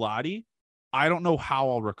lose Vladdy, I don't know how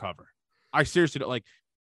I'll recover. I seriously don't like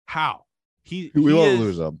how we won't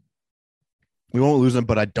lose him. We won't lose him,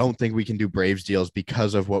 but I don't think we can do Braves deals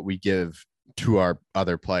because of what we give to our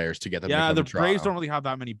other players to get them. Yeah, to come the to Toronto. Braves don't really have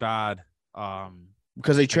that many bad.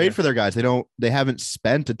 Because they trade for their guys. They haven't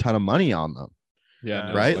spent a ton of money on them.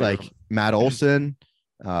 Yeah, Right? Like Matt Olson,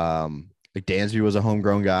 like Dansby was a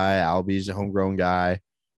homegrown guy, Albies a homegrown guy,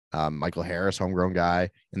 Michael Harris, homegrown guy,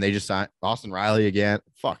 and they just signed Austin Riley again.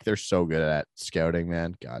 Fuck, they're so good at scouting,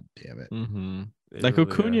 man. God damn it. Mm-hmm. They Like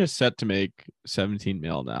really Acuna are. is set to make 17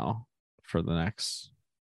 mil now for the next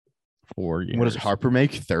 4 years. What does Harper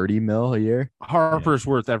make? 30 mil a year? Harper's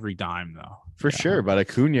worth every dime though. For Yeah. sure, but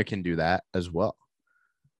Acuna can do that as well.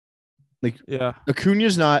 Like Yeah,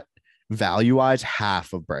 Acuna's not value-wise,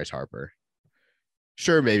 half of Bryce Harper.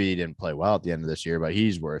 Sure, maybe he didn't play well at the end of this year, but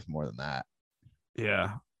he's worth more than that.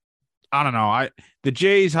 Yeah. I don't know. The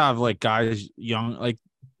Jays have like guys young, like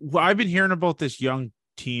I've been hearing about this young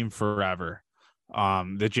team forever.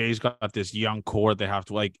 The Jays got this young core. They have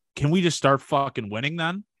to like, can we just start fucking winning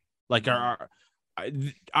then? Like,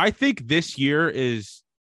 I think this year is,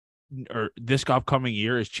 or this upcoming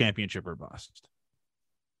year is championship or bust.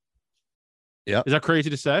 Yeah. Is that crazy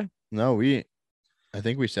to say? No, I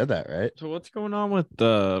think we said that, right? So what's going on with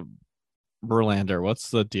the Verlander? What's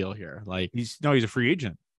the deal here? Like He's a free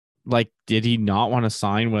agent. Like, did he not want to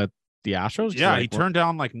sign with the Astros? Yeah, like, he turned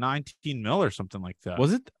down like 19 mil or something like that.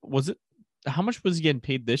 Was it? How much was he getting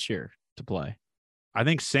paid this year to play? I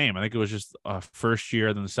think same. I think it was just a first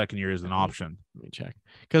year, then the second year is an option. Let me check.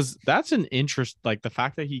 Because that's an interest. Like the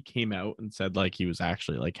fact that he came out and said like he was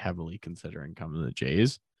actually like heavily considering coming to the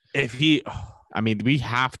Jays. If he, I mean, we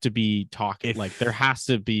have to be talking. Like there has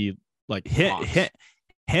to be like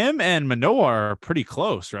him and Manoah are pretty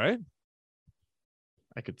close, right?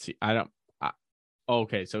 I could see.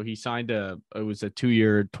 Okay, so he signed it was a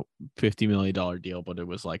 2-year, $50 million deal, but it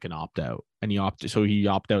was like an opt out, and he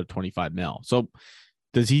opted out 25 mil. So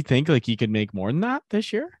does he think like he could make more than that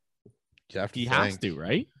this year? He has to,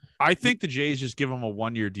 right? I think the Jays just give him a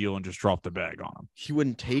 1-year deal and just drop the bag on him. He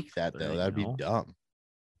wouldn't take that though. That'd be dumb.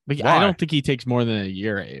 But why? I don't think he takes more than a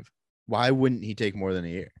year, Ave. Why wouldn't he take more than a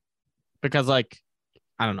year? Because like,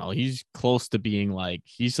 I don't know, he's close to being like,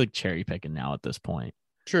 he's like cherry picking now at this point.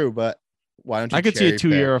 True, but why don't you? I could see a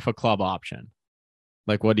 2-year of a club option,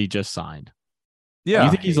 like what he just signed. Yeah,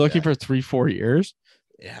 you think he's looking for 3-4 years?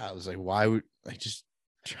 Yeah, I was like, why would I just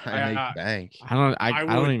try and make bank? I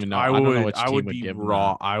don't even know. I don't know which team would give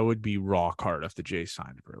raw. I would be raw card if the Jays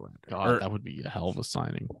signed Verlander. God, that would be a hell of a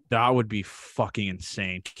signing. That would be fucking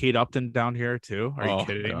insane. Kate Upton down here too. Are you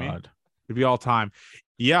kidding me? It'd be all time.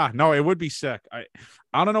 Yeah, no, it would be sick. I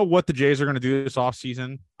don't know what the Jays are going to do this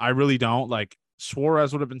offseason. I really don't. Like,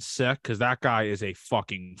 Suarez would have been sick because that guy is a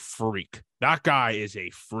fucking freak. That guy is a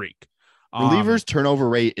freak. Relievers' turnover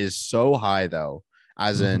rate is so high, though,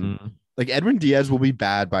 as in, like, Edwin Diaz will be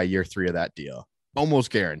bad by year 3 of that deal.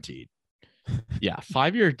 Almost guaranteed. Yeah,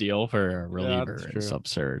 5-year deal for a reliever is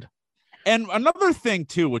absurd. And another thing,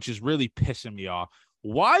 too, which is really pissing me off,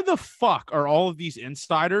 why the fuck are all of these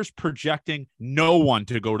insiders projecting no one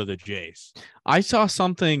to go to the Jays? I saw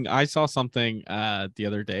something the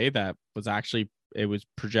other day that was actually, it was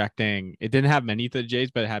projecting, it didn't have many to the Jays,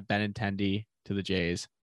 but it had Benintendi to the Jays.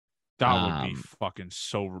 That would be fucking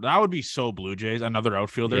that would be so Blue Jays, another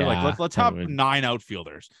outfielder. Yeah, like let's have 9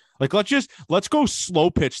 outfielders. Like let's go slow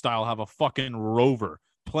pitch style, have a fucking rover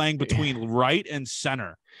playing between right and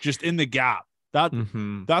center, just in the gap. That's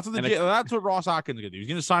what Ross Atkins is gonna do. He's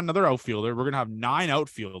gonna sign another outfielder. We're gonna have 9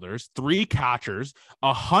 outfielders, 3 catchers,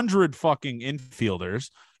 100 fucking infielders,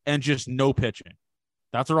 and just no pitching.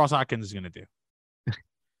 That's what Ross Atkins is gonna do.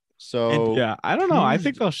 So I don't know. I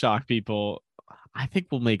think they'll shock people. I think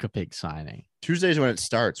we'll make a big signing. Tuesday's when it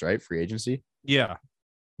starts, right? Free agency. Yeah.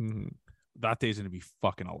 That day's gonna be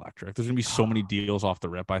fucking electric. There's gonna be so many deals off the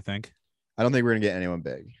rip. I think. I don't think we're gonna get anyone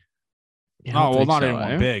big. No, well, not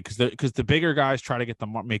anyone big because the bigger guys try to get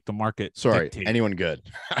make the market. Sorry, dictate. Anyone good?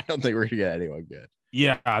 I don't think we're gonna get anyone good.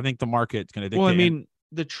 Yeah, I think the market's gonna dictate. Well, I mean,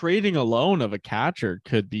 the trading alone of a catcher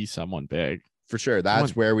could be someone big for sure.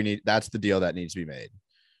 That's where we need. That's the deal that needs to be made.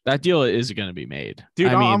 That deal is going to be made.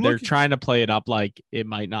 Dude, I mean, they're trying to play it up like it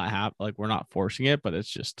might not have, like we're not forcing it, but it's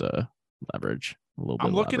just leverage a little bit.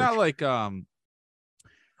 I'm looking at like a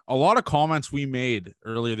lot of comments we made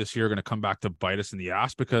earlier this year are going to come back to bite us in the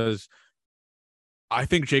ass because I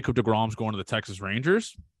think Jacob deGrom's going to the Texas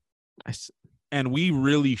Rangers, and we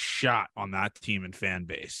really shot on that team and fan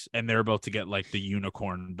base, and they're about to get like the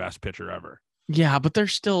unicorn best pitcher ever. Yeah, but they're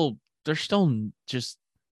still just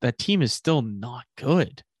that team is still not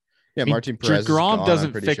good. Yeah, Martin Perez DeGrom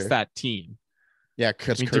doesn't fix that team. Yeah,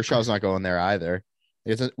 because Kershaw's not going there either.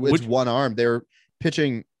 It's one arm. They're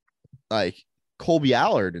pitching like Colby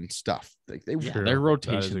Allard and stuff. Like their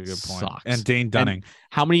rotation sucks. And Dane Dunning. And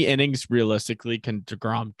how many innings realistically can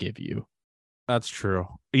DeGrom give you? That's true.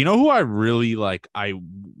 You know who I really like? I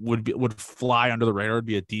would fly under the radar. Would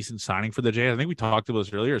be a decent signing for the Jays. I think we talked about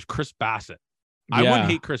this earlier. Is Chris Bassett. Yeah. I wouldn't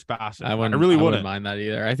hate Chris Bassett. I really wouldn't mind that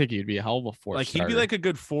either. I think he'd be a hell of a 4 Like starter. He'd be like a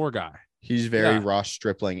good 4 guy. He's very Ross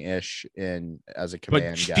Stripling-ish as a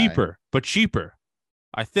command guy. But cheaper.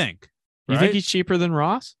 I think. You think he's cheaper than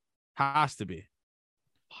Ross? Has to be.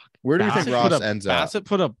 Where do you think Ross ends up? Bassett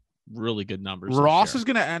put up really good numbers. Ross is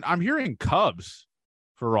going to end. I'm hearing Cubs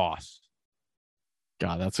for Ross.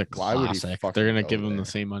 God, that's a Why would he classic. fucking They're gonna go give him there? the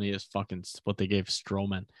same money as fucking what they gave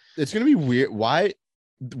Stroman. It's gonna be weird. Why?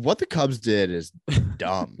 What the Cubs did is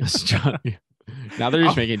dumb. Now they're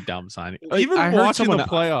just making dumb signings. Even I heard watching the someone.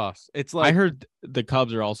 playoffs, it's I like heard the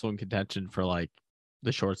Cubs are also in contention for like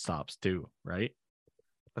the shortstops too, right?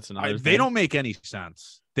 That's another. they don't make any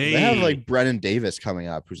sense. They have like Brennan Davis coming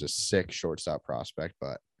up, who's a sick shortstop prospect.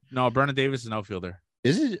 But no, Brennan Davis is an outfielder.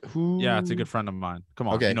 is it who? Yeah, it's a good friend of mine. Come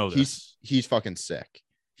on, Okay, you know this. he's fucking sick.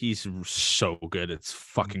 He's so good. It's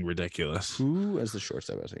fucking ridiculous. Who is the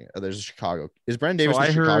shortstop? I was thinking. Oh, there's a Chicago. Is Brennan Davis So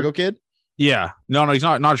a Chicago kid? Yeah, no, he's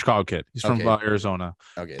not a Chicago kid. He's from Okay. Arizona.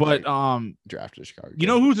 Okay, But drafted a Chicago. you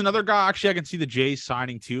know who's another guy? Actually, I can see the Jays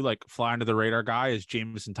signing too, like fly under the radar guy is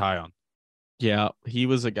Jameson Taillon. Yeah, he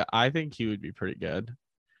was a guy. I think he would be pretty good.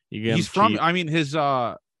 You get He's him from. cheap. I mean, his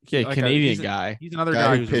Canadian guy. He's another guy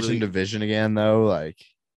guy who who's pitched in division again though? Like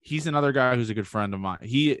he's another guy who's a good friend of mine.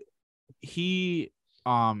 His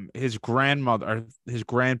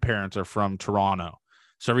grandparents are from Toronto.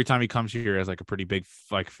 So every time he comes here, he has like a pretty big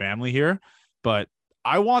like family here. But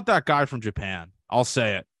I want that guy from Japan. I'll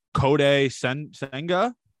say it. Kodai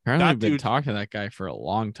Senga. Apparently, that I've been dude- talking to that guy for a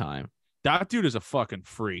long time. That dude is a fucking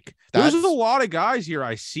freak. There's a lot of guys here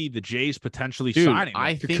I see the Jays potentially Dude, signing.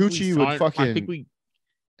 I think Kikuchi would I fucking think we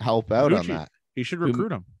help out on Kikuchi. that. He should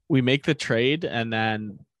recruit him. we make the trade, and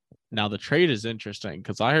then now the trade is interesting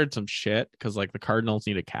because I heard some shit because like the Cardinals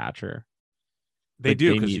need a catcher. They Like, do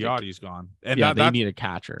they because need a- Yachty's gone. And Yeah, that, they need a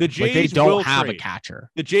catcher. the Like, they Jays don't will have a trade.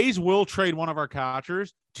 catcher. the Jays will trade one of our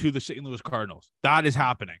catchers to the St. Louis Cardinals. That is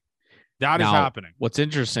happening. That is Now, happening. What's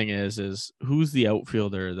interesting is who's the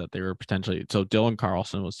outfielder that they were potentially. So Dylan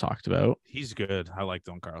Carlson was talked about, He's good. I like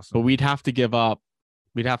Dylan Carlson. but we'd have to give up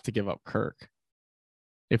Kirk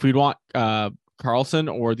if we'd want Carlson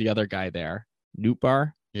or the other guy there,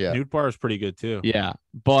 Nootbaar. Yeah. Newt Bar is pretty good too. Yeah,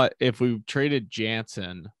 but if we traded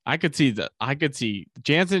Jansen, I could see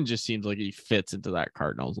Jansen just seems like he fits into that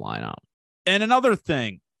Cardinals lineup. And another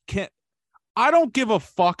thing, I don't give a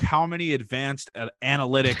fuck how many advanced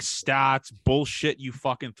analytics, stats, bullshit you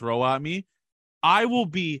fucking throw at me. I will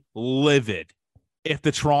be livid if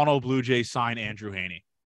the Toronto Blue Jays sign Andrew Heaney.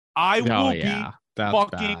 I will be that's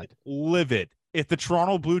fucking bad. livid if the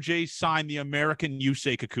Toronto Blue Jays sign the American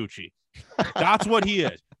Yusei Kikuchi. That's what he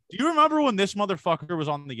is. Do you remember when this motherfucker was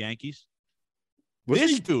on the Yankees?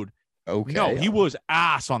 Dude. Okay. No, he was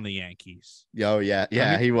ass on the Yankees. Oh, yeah.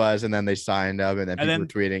 Yeah, he was. And then they signed him, and then people were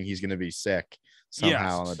tweeting he's going to be sick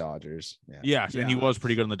somehow on the Dodgers. Yeah. Yes, and he was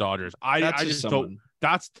pretty good on the Dodgers. I just don't.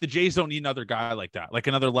 The Jays don't need another guy like that, like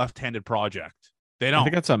another left-handed project. They don't. I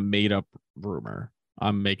think that's a made-up rumor.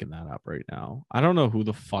 I'm making that up right now. I don't know who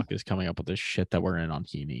the fuck is coming up with this shit that we're in on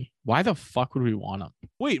Heaney. Why the fuck would we want him?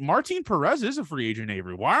 Wait, Martin Perez is a free agent,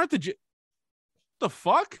 Avery. Why aren't the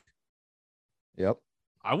fuck? Yep.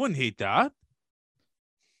 I wouldn't hate that.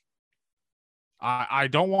 I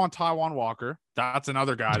don't want Taiwan Walker. That's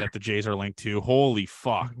another guy that the Jays are linked to. Holy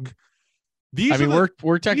fuck. We're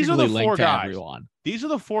technically four linked to guys. everyone. These are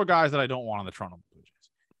the four guys that I don't want on the Toronto Blue Jays.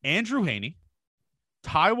 Andrew Heaney,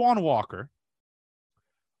 Taiwan Walker,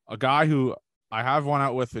 a guy who I have one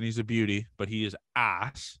out with and he's a beauty, but he is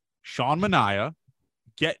ass. Sean Manaea,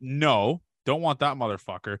 don't want that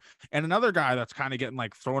motherfucker. And another guy that's kind of getting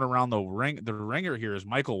like thrown around the ringer here is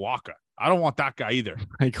Michael Wacha. I don't want that guy either.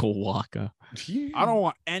 Michael Wacha. I don't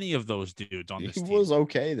want any of those dudes on this team. He was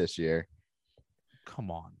okay this year.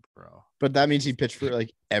 Come on, bro. But that means he pitched for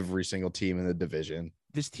like every single team in the division.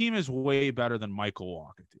 This team is way better than Michael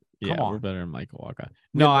Wacha, dude. Come on. We're better than Michael Wacha.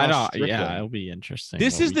 We No, have I Ross don't. Yeah, Strickland. it'll be interesting.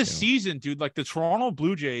 This what is we the do. season, dude. Like the Toronto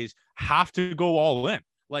Blue Jays have to go all in.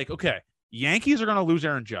 Like, okay, Yankees are going to lose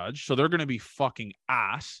Aaron Judge, so they're going to be fucking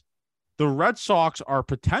ass. The Red Sox are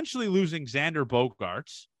potentially losing Xander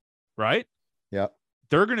Bogaerts, right? Yep.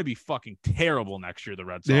 They're going to be fucking terrible next year, the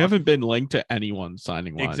Red Sox. They haven't been linked to anyone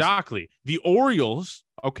signing wise. Exactly. The Orioles,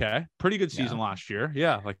 okay, pretty good season last year.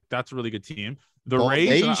 Yeah, like that's a really good team. The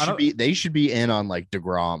Rays, they should be in on like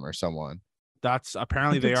DeGrom or someone. That's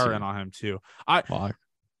apparently they are in on him too.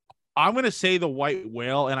 I'm going to say the white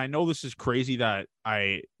whale, and I know this is crazy that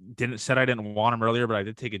I didn't want him earlier, but I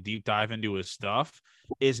did take a deep dive into his stuff,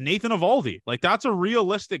 is Nathan Eovaldi. Like, that's a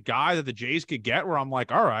realistic guy that the Jays could get where I'm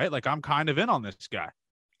like, all right, like, I'm kind of in on this guy.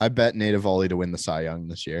 I bet Nate Eovaldi to win the Cy Young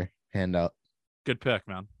this year. Hand up. Good pick,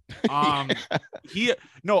 man.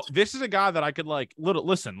 This is a guy that I could like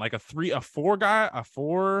listen, like a 3-4 guy, a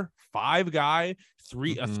 4-5 guy, a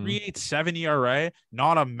 3.87 ERA,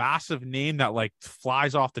 not a massive name that like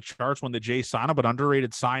flies off the charts when the Jays sign him, but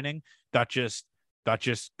underrated signing that just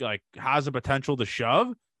like has a potential to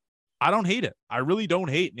shove. I don't hate it. I really don't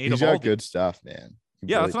hate Nate Eovaldi. He's got good stuff, man.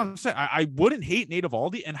 Yeah, that's what I'm saying. I wouldn't hate Nate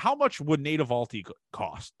Eovaldi. And how much would Nate Eovaldi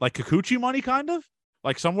cost? Like Kikuchi money, kind of?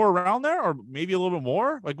 Like somewhere around there, or maybe a little bit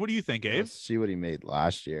more? Like, what do you think, Abe? Let's see what he made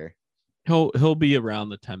last year. He'll be around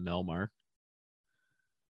the 10 mil mark.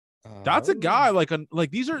 That's a guy like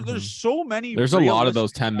there's so many. There's a lot of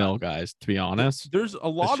those 10 mil guys, to be honest. There's a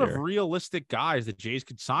lot of realistic guys that Jays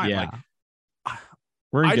could sign. Yeah. Like,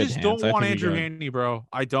 We're in I good just hands. don't want Andrew Haney, bro.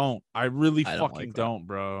 I don't. I really fucking don't,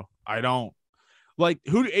 bro. I don't. Like,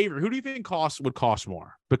 who do you think would cost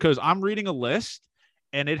more? Because I'm reading a list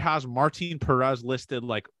and it has Martin Perez listed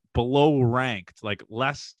like below ranked, like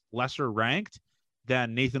lesser ranked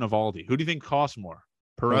than Nathan Eovaldi. Who do you think costs more,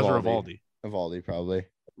 Perez or Eovaldi? Eovaldi, probably.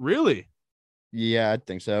 Really? Yeah, I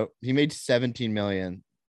think so. He made $17 million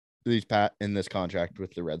in this contract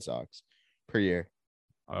with the Red Sox per year.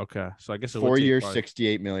 Okay, so I guess 4 year,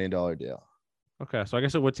 $68 million deal. Okay, so I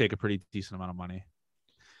guess it would take a pretty decent amount of money.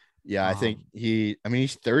 Yeah, I think he's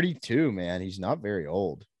 32, man. He's not very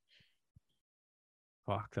old.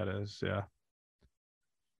 Fuck, that is, yeah.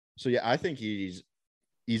 So yeah, I think he's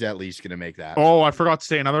at least gonna make that. Oh, I forgot to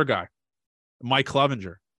say another guy, Mike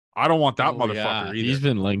Clevenger. I don't want that motherfucker either. He's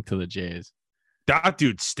been linked to the Jays. That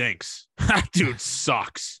dude stinks. That dude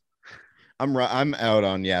sucks. I'm out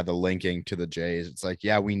on the linking to the Jays. It's like,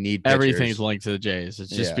 yeah, we need pitchers. Everything's linked to the Jays. It's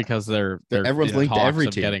just because they're everyone's linked to every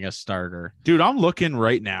team. Getting a starter. Dude, I'm looking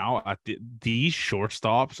right now at these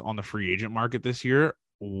shortstops on the free agent market this year.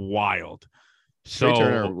 Wild. Trey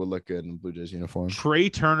Turner would look good in Blue Jays uniform. Trey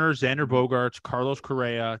Turner, Xander Bogaerts, Carlos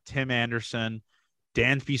Correa, Tim Anderson,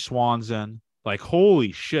 Dansby Swanson. Like,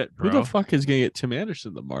 holy shit, bro. Who the fuck is going to get Tim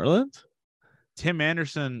Anderson? The Marlins? Tim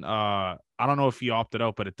Anderson, I don't know if he opted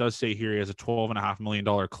out, but it does say here he has a $12.5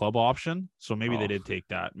 million club option. So maybe they did take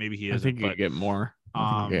that. Maybe he is. I think you get more.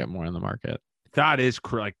 I think you get more in the market. That is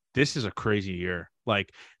like, this is a crazy year.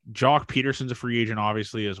 Like, Jock Peterson's a free agent,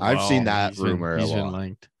 obviously, as well. I've seen that rumor. He's been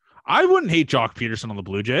linked. I wouldn't hate Jock Peterson on the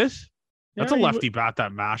Blue Jays. That's a lefty bat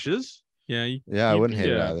that mashes. Yeah. I wouldn't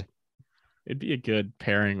hate it either. It'd be a good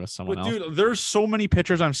pairing with someone else. Dude, there's so many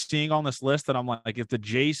pitchers I'm seeing on this list that I'm like, if the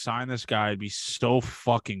Jays sign this guy, I'd be so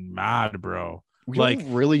fucking mad, bro. We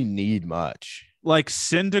don't really need much. Like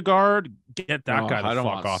Syndergaard, get that guy the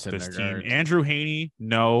fuck off this team. Andrew Haney,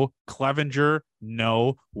 no. Clevenger,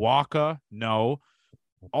 no. Waka, no.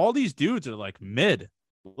 All these dudes are like mid.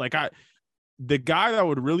 Like the guy that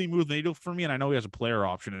would really move the needle for me, and I know he has a player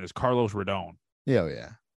option, is Carlos Rodon. Yeah.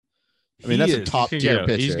 I mean, that's a top tier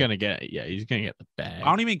pitcher. He's gonna get the bag. I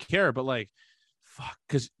don't even care, but like, fuck,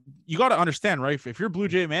 because you got to understand, right? If you're Blue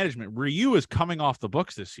Jay management, Ryu is coming off the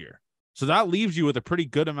books this year, so that leaves you with a pretty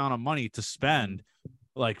good amount of money to spend,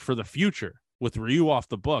 like for the future, with Ryu off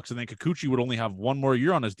the books, and then Kikuchi would only have one more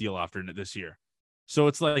year on his deal after this year. So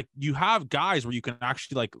it's like you have guys where you can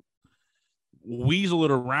actually like weasel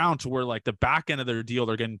it around to where like the back end of their deal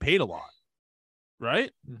they're getting paid a lot,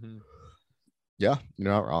 right? Mm-hmm. Yeah,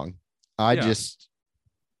 you're not wrong. I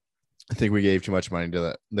think we gave too much money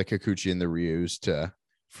to the Kikuchi and the Ryus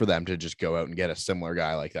for them to just go out and get a similar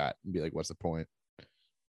guy like that and be like, what's the point?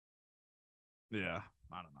 Yeah,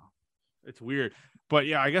 I don't know. It's weird. But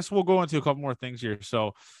yeah, I guess we'll go into a couple more things here.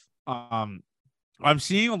 So I'm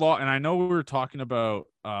seeing a lot, and I know we were talking about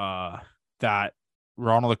that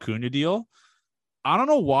Ronald Acuna deal. I don't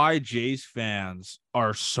know why Jays fans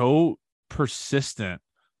are so persistent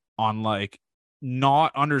on like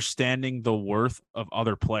not understanding the worth of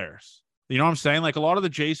other players. You know what I'm saying? Like a lot of the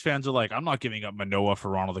Jays fans are like, I'm not giving up Manoah for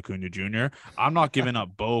Ronald Acuna Jr. I'm not giving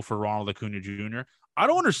up Bo for Ronald Acuna Jr. I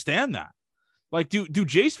don't understand that. Like, do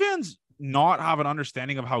Jays fans not have an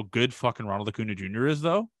understanding of how good fucking Ronald Acuna Jr. is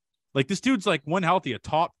though? Like this dude's like when healthy, a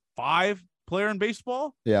top 5 player in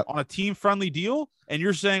baseball on a team friendly deal. And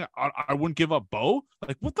you're saying I wouldn't give up Bo?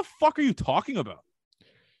 Like, what the fuck are you talking about?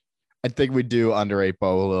 I think we do underrate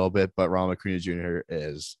Bo a little bit, but Ronald Acuna Jr.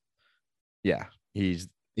 is, he's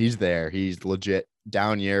there. He's legit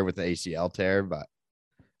down year with the ACL tear,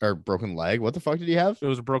 or broken leg. What the fuck did he have? It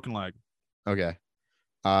was a broken leg. Okay.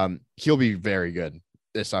 He'll be very good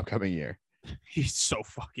this upcoming year. He's so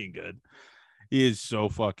fucking good. He is so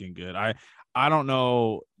fucking good. I don't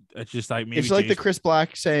know. It's just like maybe it's like the Chris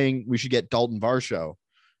Black saying we should get Dalton Varsho.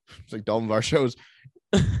 It's like Dalton Varsho's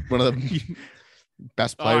one of the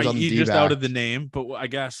best players on the D-backs. He just outed the name, but I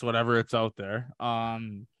guess whatever, it's out there.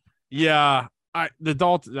 The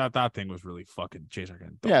Dalton that thing was really fucking chasing.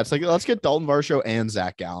 Yeah, it's like let's get Dalton Varsho and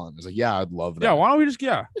Zach Gallen. It's like, yeah, I'd love that. Yeah, why don't we just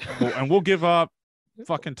and we'll give up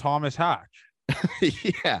fucking Thomas Hatch.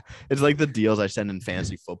 Yeah, it's like the deals I send in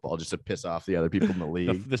fantasy football just to piss off the other people in the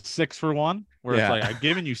league. The 6 for 1, where it's like I've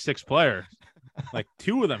given you 6 players, like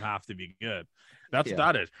 2 of them have to be good. That's what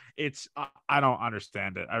that is. It's I don't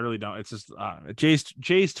understand it. I really don't. It's just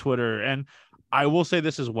Jay's Twitter, and I will say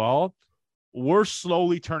this as well. We're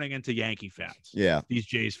slowly turning into Yankee fans. Yeah, these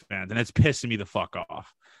Jays fans, and it's pissing me the fuck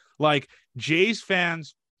off. Like Jays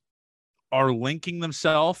fans are linking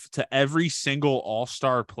themselves to every single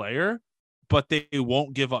all-star player, but they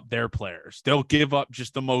won't give up their players. They'll give up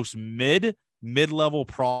just the most mid-level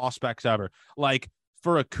prospects ever. Like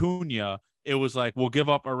for Acuna, it was like, we'll give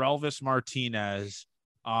up Aurelvis Martinez,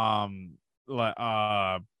 who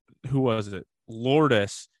was it?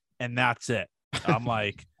 Lourdes, and that's it. I'm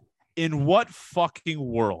like, in what fucking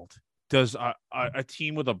world does a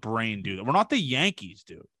team with a brain do that? We're not the Yankees,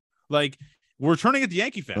 dude. Like, we're turning into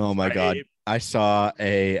Yankee fans. Oh my God. I saw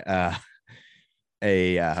a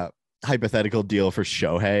hypothetical deal for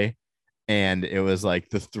Shohei, and it was like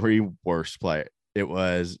the 3 worst players. It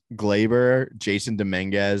was Glaber, Jason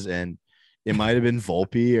Dominguez, and it might have been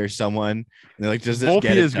Volpe or someone. And they're like, does this Volpe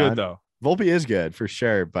get it is done? good though. Volpe is good for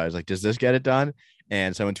sure, but I was like, does this get it done?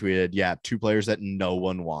 And someone tweeted, yeah, 2 players that no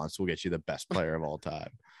one wants will get you the best player of all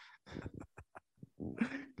time.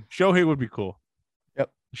 Shohei would be cool. Yep.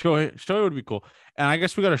 Shohei would be cool. And I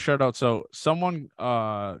guess we got a shout out. So someone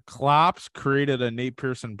Claps created a Nate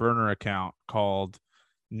Perason burner account called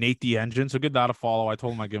Nate the Engine. So give that a follow. I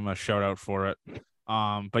told him I'd give him a shout out for it.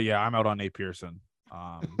 But yeah, I'm out on Nate Perason.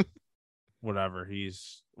 Whatever.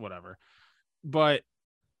 He's whatever. But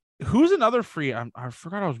who's another free? I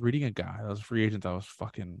forgot I was reading a guy that was a free agent that was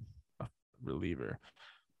fucking a reliever.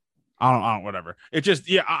 I don't whatever. It just,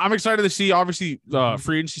 yeah, I'm excited to see. Obviously,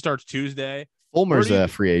 free agency starts Tuesday. Fulmer's a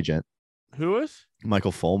free agent. Who is?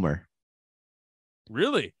 Michael Fulmer.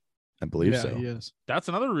 Really? I believe so. He is. That's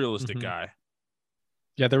another realistic guy.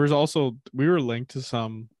 Yeah, there was also, we were linked to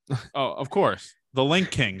some. Oh, of course. The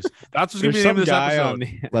Link Kings. That's what's going to be There's the name some of this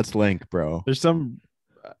guy episode. Let's link, bro. There's some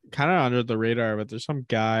kind of under the radar, but there's some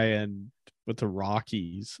guy with the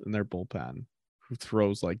Rockies in their bullpen who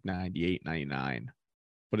throws like 98, 99.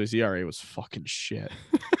 But his ERA was fucking shit.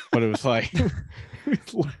 But it was like,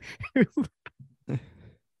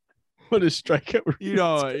 what is strikeout rate? You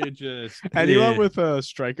know, it just. Anyone with a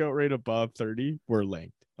strikeout rate above 30, we're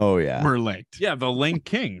linked. Oh, yeah. We're linked. Yeah, the Link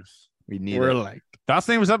Kings. We're linked. That's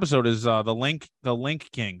the name of this episode is the Link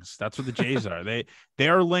Kings. That's what the Jays are. They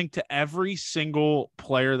are linked to every single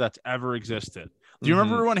player that's ever existed. Do you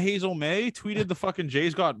remember when Hazel May tweeted the fucking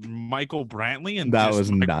Jays got Michael Brantley? And that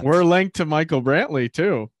was nuts. We're linked to Michael Brantley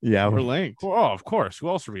too. Yeah, we're linked. Oh, of course. Who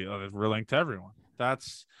else are we? We're linked to everyone.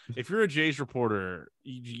 That's if you're a Jays reporter,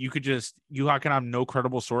 you could just can have no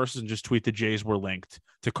credible sources and just tweet the Jays were linked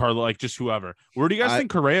to Carlo, like just whoever. Where do you guys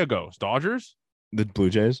think Correa goes? Dodgers? The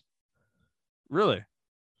Blue Jays? Really?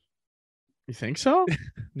 You think so?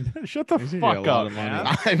 Shut the fuck up,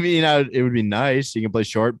 man. I mean, it would be nice. He can play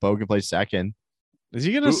short. Bo can play second. Is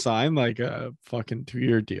he gonna sign like a fucking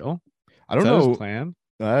 2-year deal? I don't know. His plan?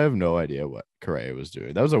 I have no idea what Correa was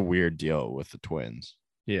doing. That was a weird deal with the Twins.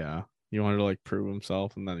 Yeah, he wanted to like prove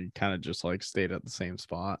himself, and then he kind of just like stayed at the same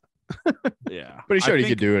spot. Yeah, but he showed he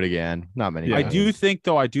could do it again. Not many. I do think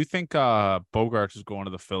Bogarts is going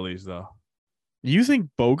to the Phillies though. You think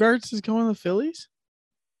Bogarts is going to the Phillies?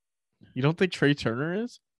 You don't think Trey Turner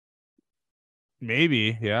is?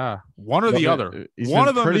 Maybe, yeah. One or the other. One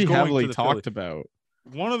of them pretty is heavily talked about.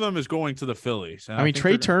 One of them is going to the Phillies. I mean,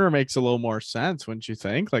 Trey Turner makes a little more sense, wouldn't you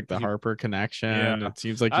think? Like the Harper connection. Yeah, it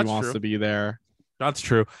seems like he wants to be there. That's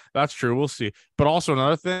true. We'll see. But also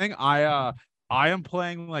another thing, I am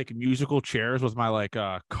playing like musical chairs with my like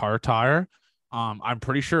car tire. I'm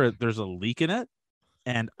pretty sure there's a leak in it.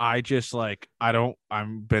 And I just like I've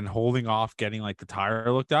been holding off getting like the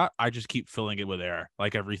tire looked at. I just keep filling it with air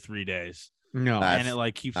like every 3 days. No, and it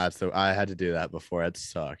like keeps. I had to do that before. It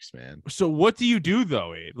sucks, man. So what do you do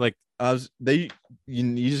though, Abe? Like you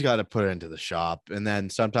just got to put it into the shop, and then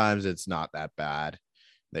sometimes it's not that bad.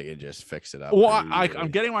 They can just fix it up. Well, I'm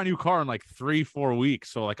getting my new car in like 3-4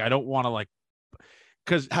 weeks, so like I don't want to like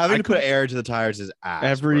because having to put air to the tires is ass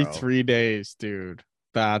every bro. 3 days, dude.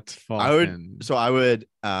 That's fucking. I would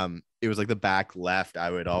it was like the back left. I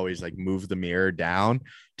would always like move the mirror down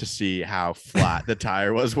to see how flat the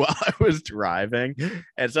tire was while I was driving.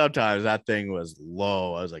 And sometimes that thing was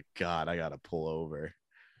low. I was like, God, I gotta pull over.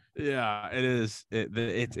 Yeah, it is.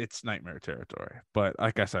 It's nightmare territory. But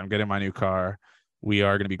like I said, I'm getting my new car. We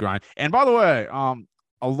are gonna be grinding. And by the way,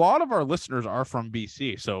 a lot of our listeners are from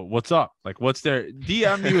BC. So what's up? Like, what's their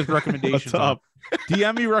DM me with recommendations? What's up?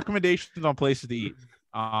 DM me recommendations on places to eat.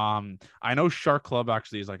 I know Shark Club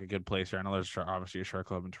actually is like a good place here. I know there's obviously a Shark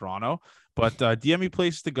Club in Toronto, but DM me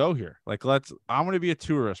places to go here. Like, I'm going to be a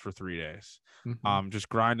tourist for 3 days. Just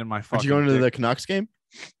grinding my fucking. Are you going to the Canucks game?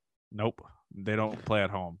 Nope. They don't play at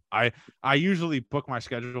home. I usually book my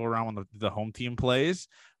schedule around when the home team plays,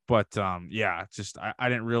 but yeah, it's just I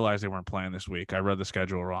didn't realize they weren't playing this week. I read the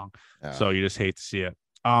schedule wrong, so you just hate to see it.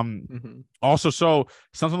 Also, so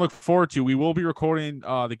something to look forward to. We will be recording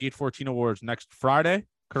the Gate 14 Awards next Friday,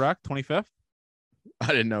 correct? 25th. I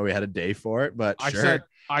didn't know we had a day for it, but sure.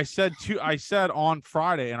 I said on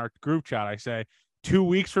Friday in our group chat, I say 2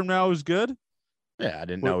 weeks from now is good. Yeah, I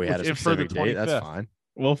didn't know we had a specific date. That's fine.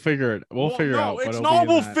 We'll figure it. We'll figure out. It's not.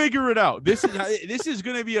 We'll figure it out. This is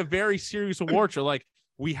going to be a very serious award show. Like,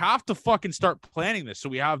 we have to fucking start planning this. So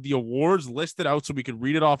we have the awards listed out so we can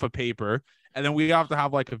read it off of paper, and then we have to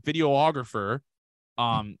have like a videographer,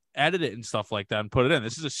 edit it and stuff like that and put it in.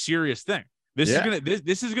 This is a serious thing. This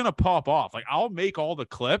is gonna pop off. Like, I'll make all the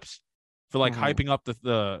clips for like hyping up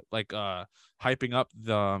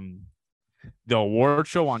the award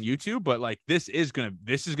show on YouTube, but like this is gonna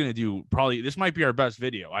do probably, this might be our best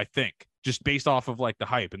video, I think, just based off of like the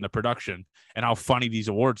hype and the production and how funny these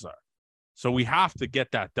awards are. So we have to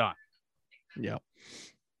get that done. Yeah.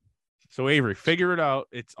 So Avery, figure it out.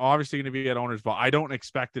 It's obviously going to be at Owner's Ball. I don't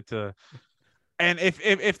expect it to. And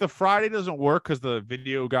if the Friday doesn't work because the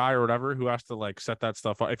video guy or whatever who has to like set that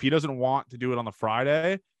stuff up, if he doesn't want to do it on the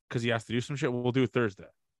Friday because he has to do some shit, we'll do it Thursday.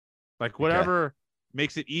 Like, whatever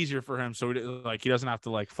makes it easier for him, so he doesn't have to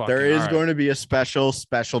like fuck. There is going to be a special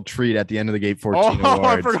treat at the end of the Gate 14 awards.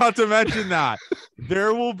 I forgot to mention that.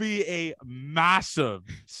 There will be a massive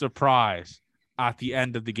surprise at the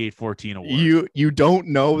end of the Gate 14 awards. You don't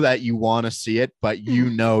know that you want to see it, but you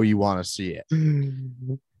know you want to see it.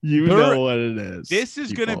 You know what it is. This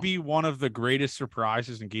is going to be one of the greatest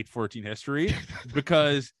surprises in Gate 14 history,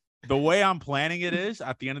 because the way I'm planning it is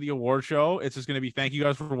at the end of the award show, it's just going to be, thank you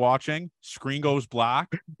guys for watching. Screen goes black.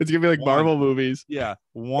 It's going to be like Marvel movies. Yeah.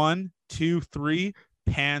 1, 2, 3,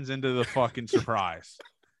 pans into the fucking surprise.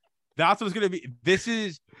 That's what it's going to be.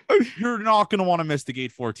 You're not going to want to miss the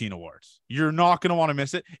Gate 14 awards. You're not going to want to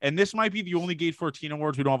miss it. And this might be the only Gate 14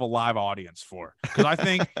 awards we don't have a live audience for. Because I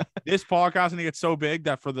think this podcast is going to get so big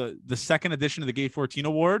that for the second edition of the Gate 14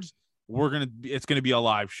 awards, it's going to be a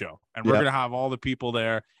live show. And we're going to have all the people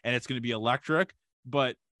there, and it's going to be electric.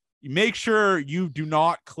 But make sure you do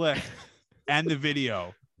not click end the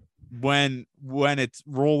video when it's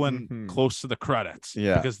rolling close to the credits.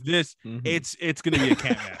 Yeah. Because this, it's going to be a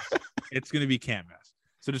can't miss. It's going to be can't miss.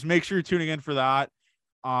 So just make sure you're tuning in for that.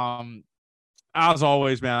 As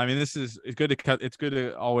always, man, I mean, it's good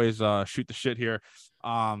to always shoot the shit here.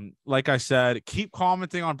 Like I said, keep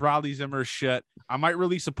commenting on Bradley Zimmer's shit. I might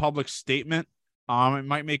release a public statement. I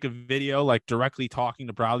might make a video like directly talking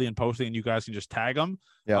to Bradley and posting, and you guys can just tag him.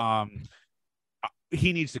 Yeah.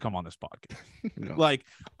 He needs to come on this podcast. No. Like,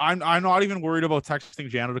 I'm not even worried about texting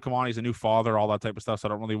Jano to come on. He's a new father, all that type of stuff. So I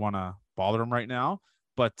don't really want to bother him right now.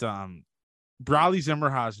 But Bradley Zimmer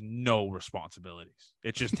has no responsibilities.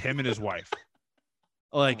 It's just him and his wife.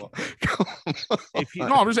 Like, if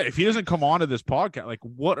he doesn't come on to this podcast, like,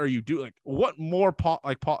 what are you doing? Like, what more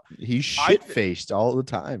he's shit-faced all the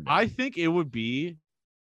time. I think it would be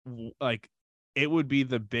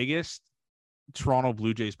the biggest Toronto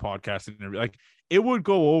Blue Jays podcast interview. Like, it would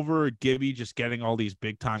go over Gibby just getting all these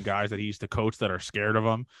big time guys that he used to coach that are scared of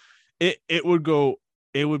him. It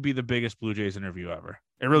would be the biggest Blue Jays interview ever.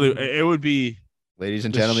 It would be. Ladies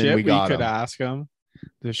and gentlemen, we could ask him.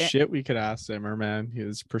 The shit we could ask Zimmer, man,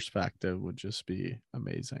 his perspective would just be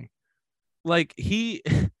amazing. Like, the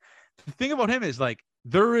thing about him is, like,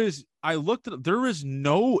 there is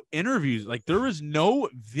no interviews, like there is no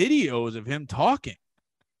videos of him talking.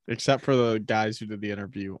 Except for the guys who did the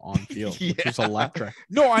interview on field, which was electric.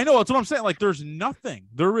 No, I know. That's what I'm saying. Like, there's nothing.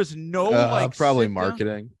 There is no probably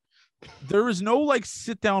marketing. There is no like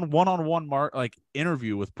sit down one-on-one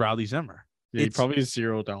interview with Bradley Zimmer. Yeah, probably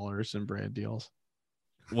 $0 in brand deals.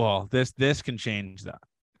 Well, this can change that.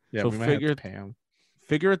 Yeah, so we might have to pay him.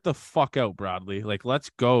 Figure it the fuck out, Bradley. Like, let's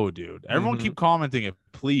go, dude. Everyone keep commenting it,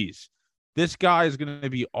 please. This guy is going to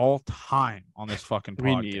be all time on this fucking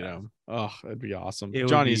podcast. We need him. Oh, that'd be awesome.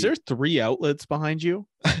 Johnny, is there 3 outlets behind you?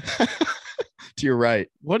 To your right.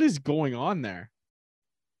 What is going on there?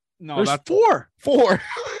 No, there's that's 4. 4.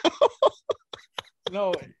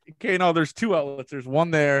 No. Okay, no, there's 2 outlets. There's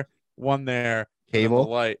one there. Cable. The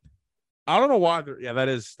light. I don't know why.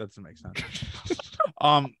 That doesn't make sense.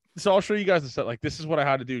 So I'll show you guys the set. Like, this is what I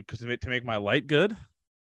had to do to make my light good.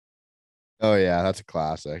 Oh yeah, that's a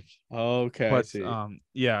classic. Okay, but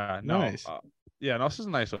yeah, nice. This is a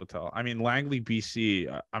nice hotel. I mean, Langley,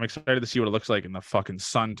 BC. I'm excited to see what it looks like in the fucking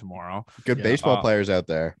sun tomorrow. Good baseball players out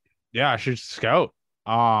there. Yeah, I should scout.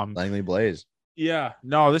 Langley Blaze. Yeah,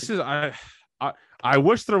 no, this is I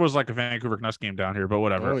wish there was like a Vancouver Canucks game down here, but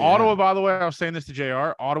whatever. Oh, yeah. Ottawa, by the way, I was saying this to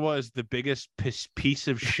JR. Ottawa is the biggest piece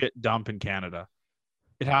of shit dump in Canada.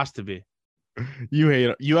 It has to be. You hate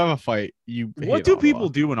it. You have a fight. What do people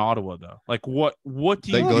do in Ottawa though? Like what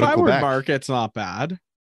do They you go to If I were Quebec. market's not bad.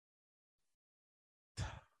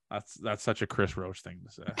 That's such a Chris Roach thing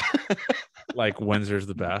to say. Like Windsor's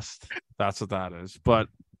the best. That's what that is. But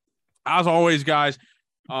as always, guys,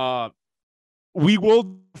 we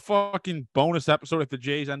will fucking bonus episode if the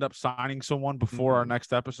Jays end up signing someone before our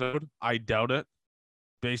next episode. I doubt it.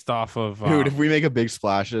 Based off of Dude, if we make a big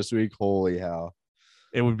splash this week, holy hell.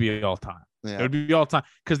 it would be all time. Yeah. It would be all time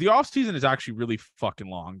because the off season is actually really fucking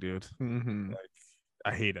long, dude. Mm-hmm.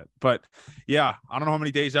 I hate it. But yeah, I don't know how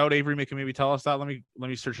many days out. Avery can maybe tell us that. Let me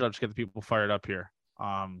search it up to get the people fired up here.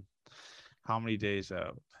 How many days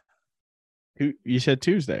out? You said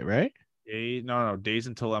Tuesday, right? No, days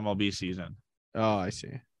until MLB season. Oh, I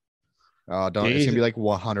see. Oh, don't. It's gonna be like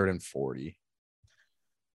 140.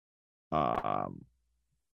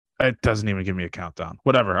 It doesn't even give me a countdown.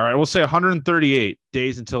 Whatever. All right, we'll say 138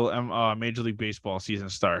 days until Major League Baseball season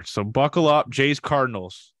starts. So buckle up. Jays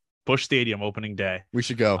Cardinals, Busch Stadium opening day. We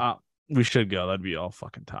should go. We should go. That'd be all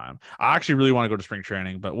fucking time. I actually really want to go to spring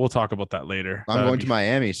training, but we'll talk about that later. I'm going to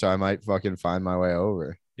Miami, so I might fucking find my way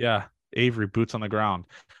over. Yeah, Avery, boots on the ground.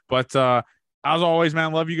 But as always,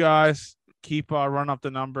 man, love you guys. Keep running up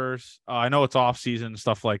the numbers. I know it's off season and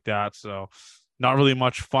stuff like that, so not really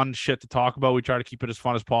much fun shit to talk about. We try to keep it as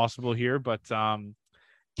fun as possible here, but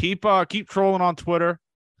keep trolling on Twitter.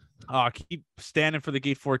 Keep standing for the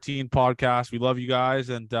Gate 14 podcast. We love you guys,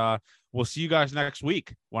 and we'll see you guys next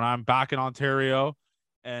week when I'm back in Ontario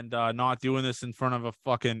and not doing this in front of a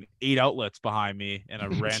fucking 8 outlets behind me in a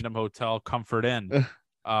random hotel Comfort Inn in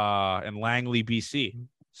Langley, BC.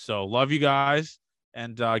 So love you guys,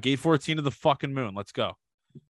 and Gate 14 to the fucking moon. Let's go.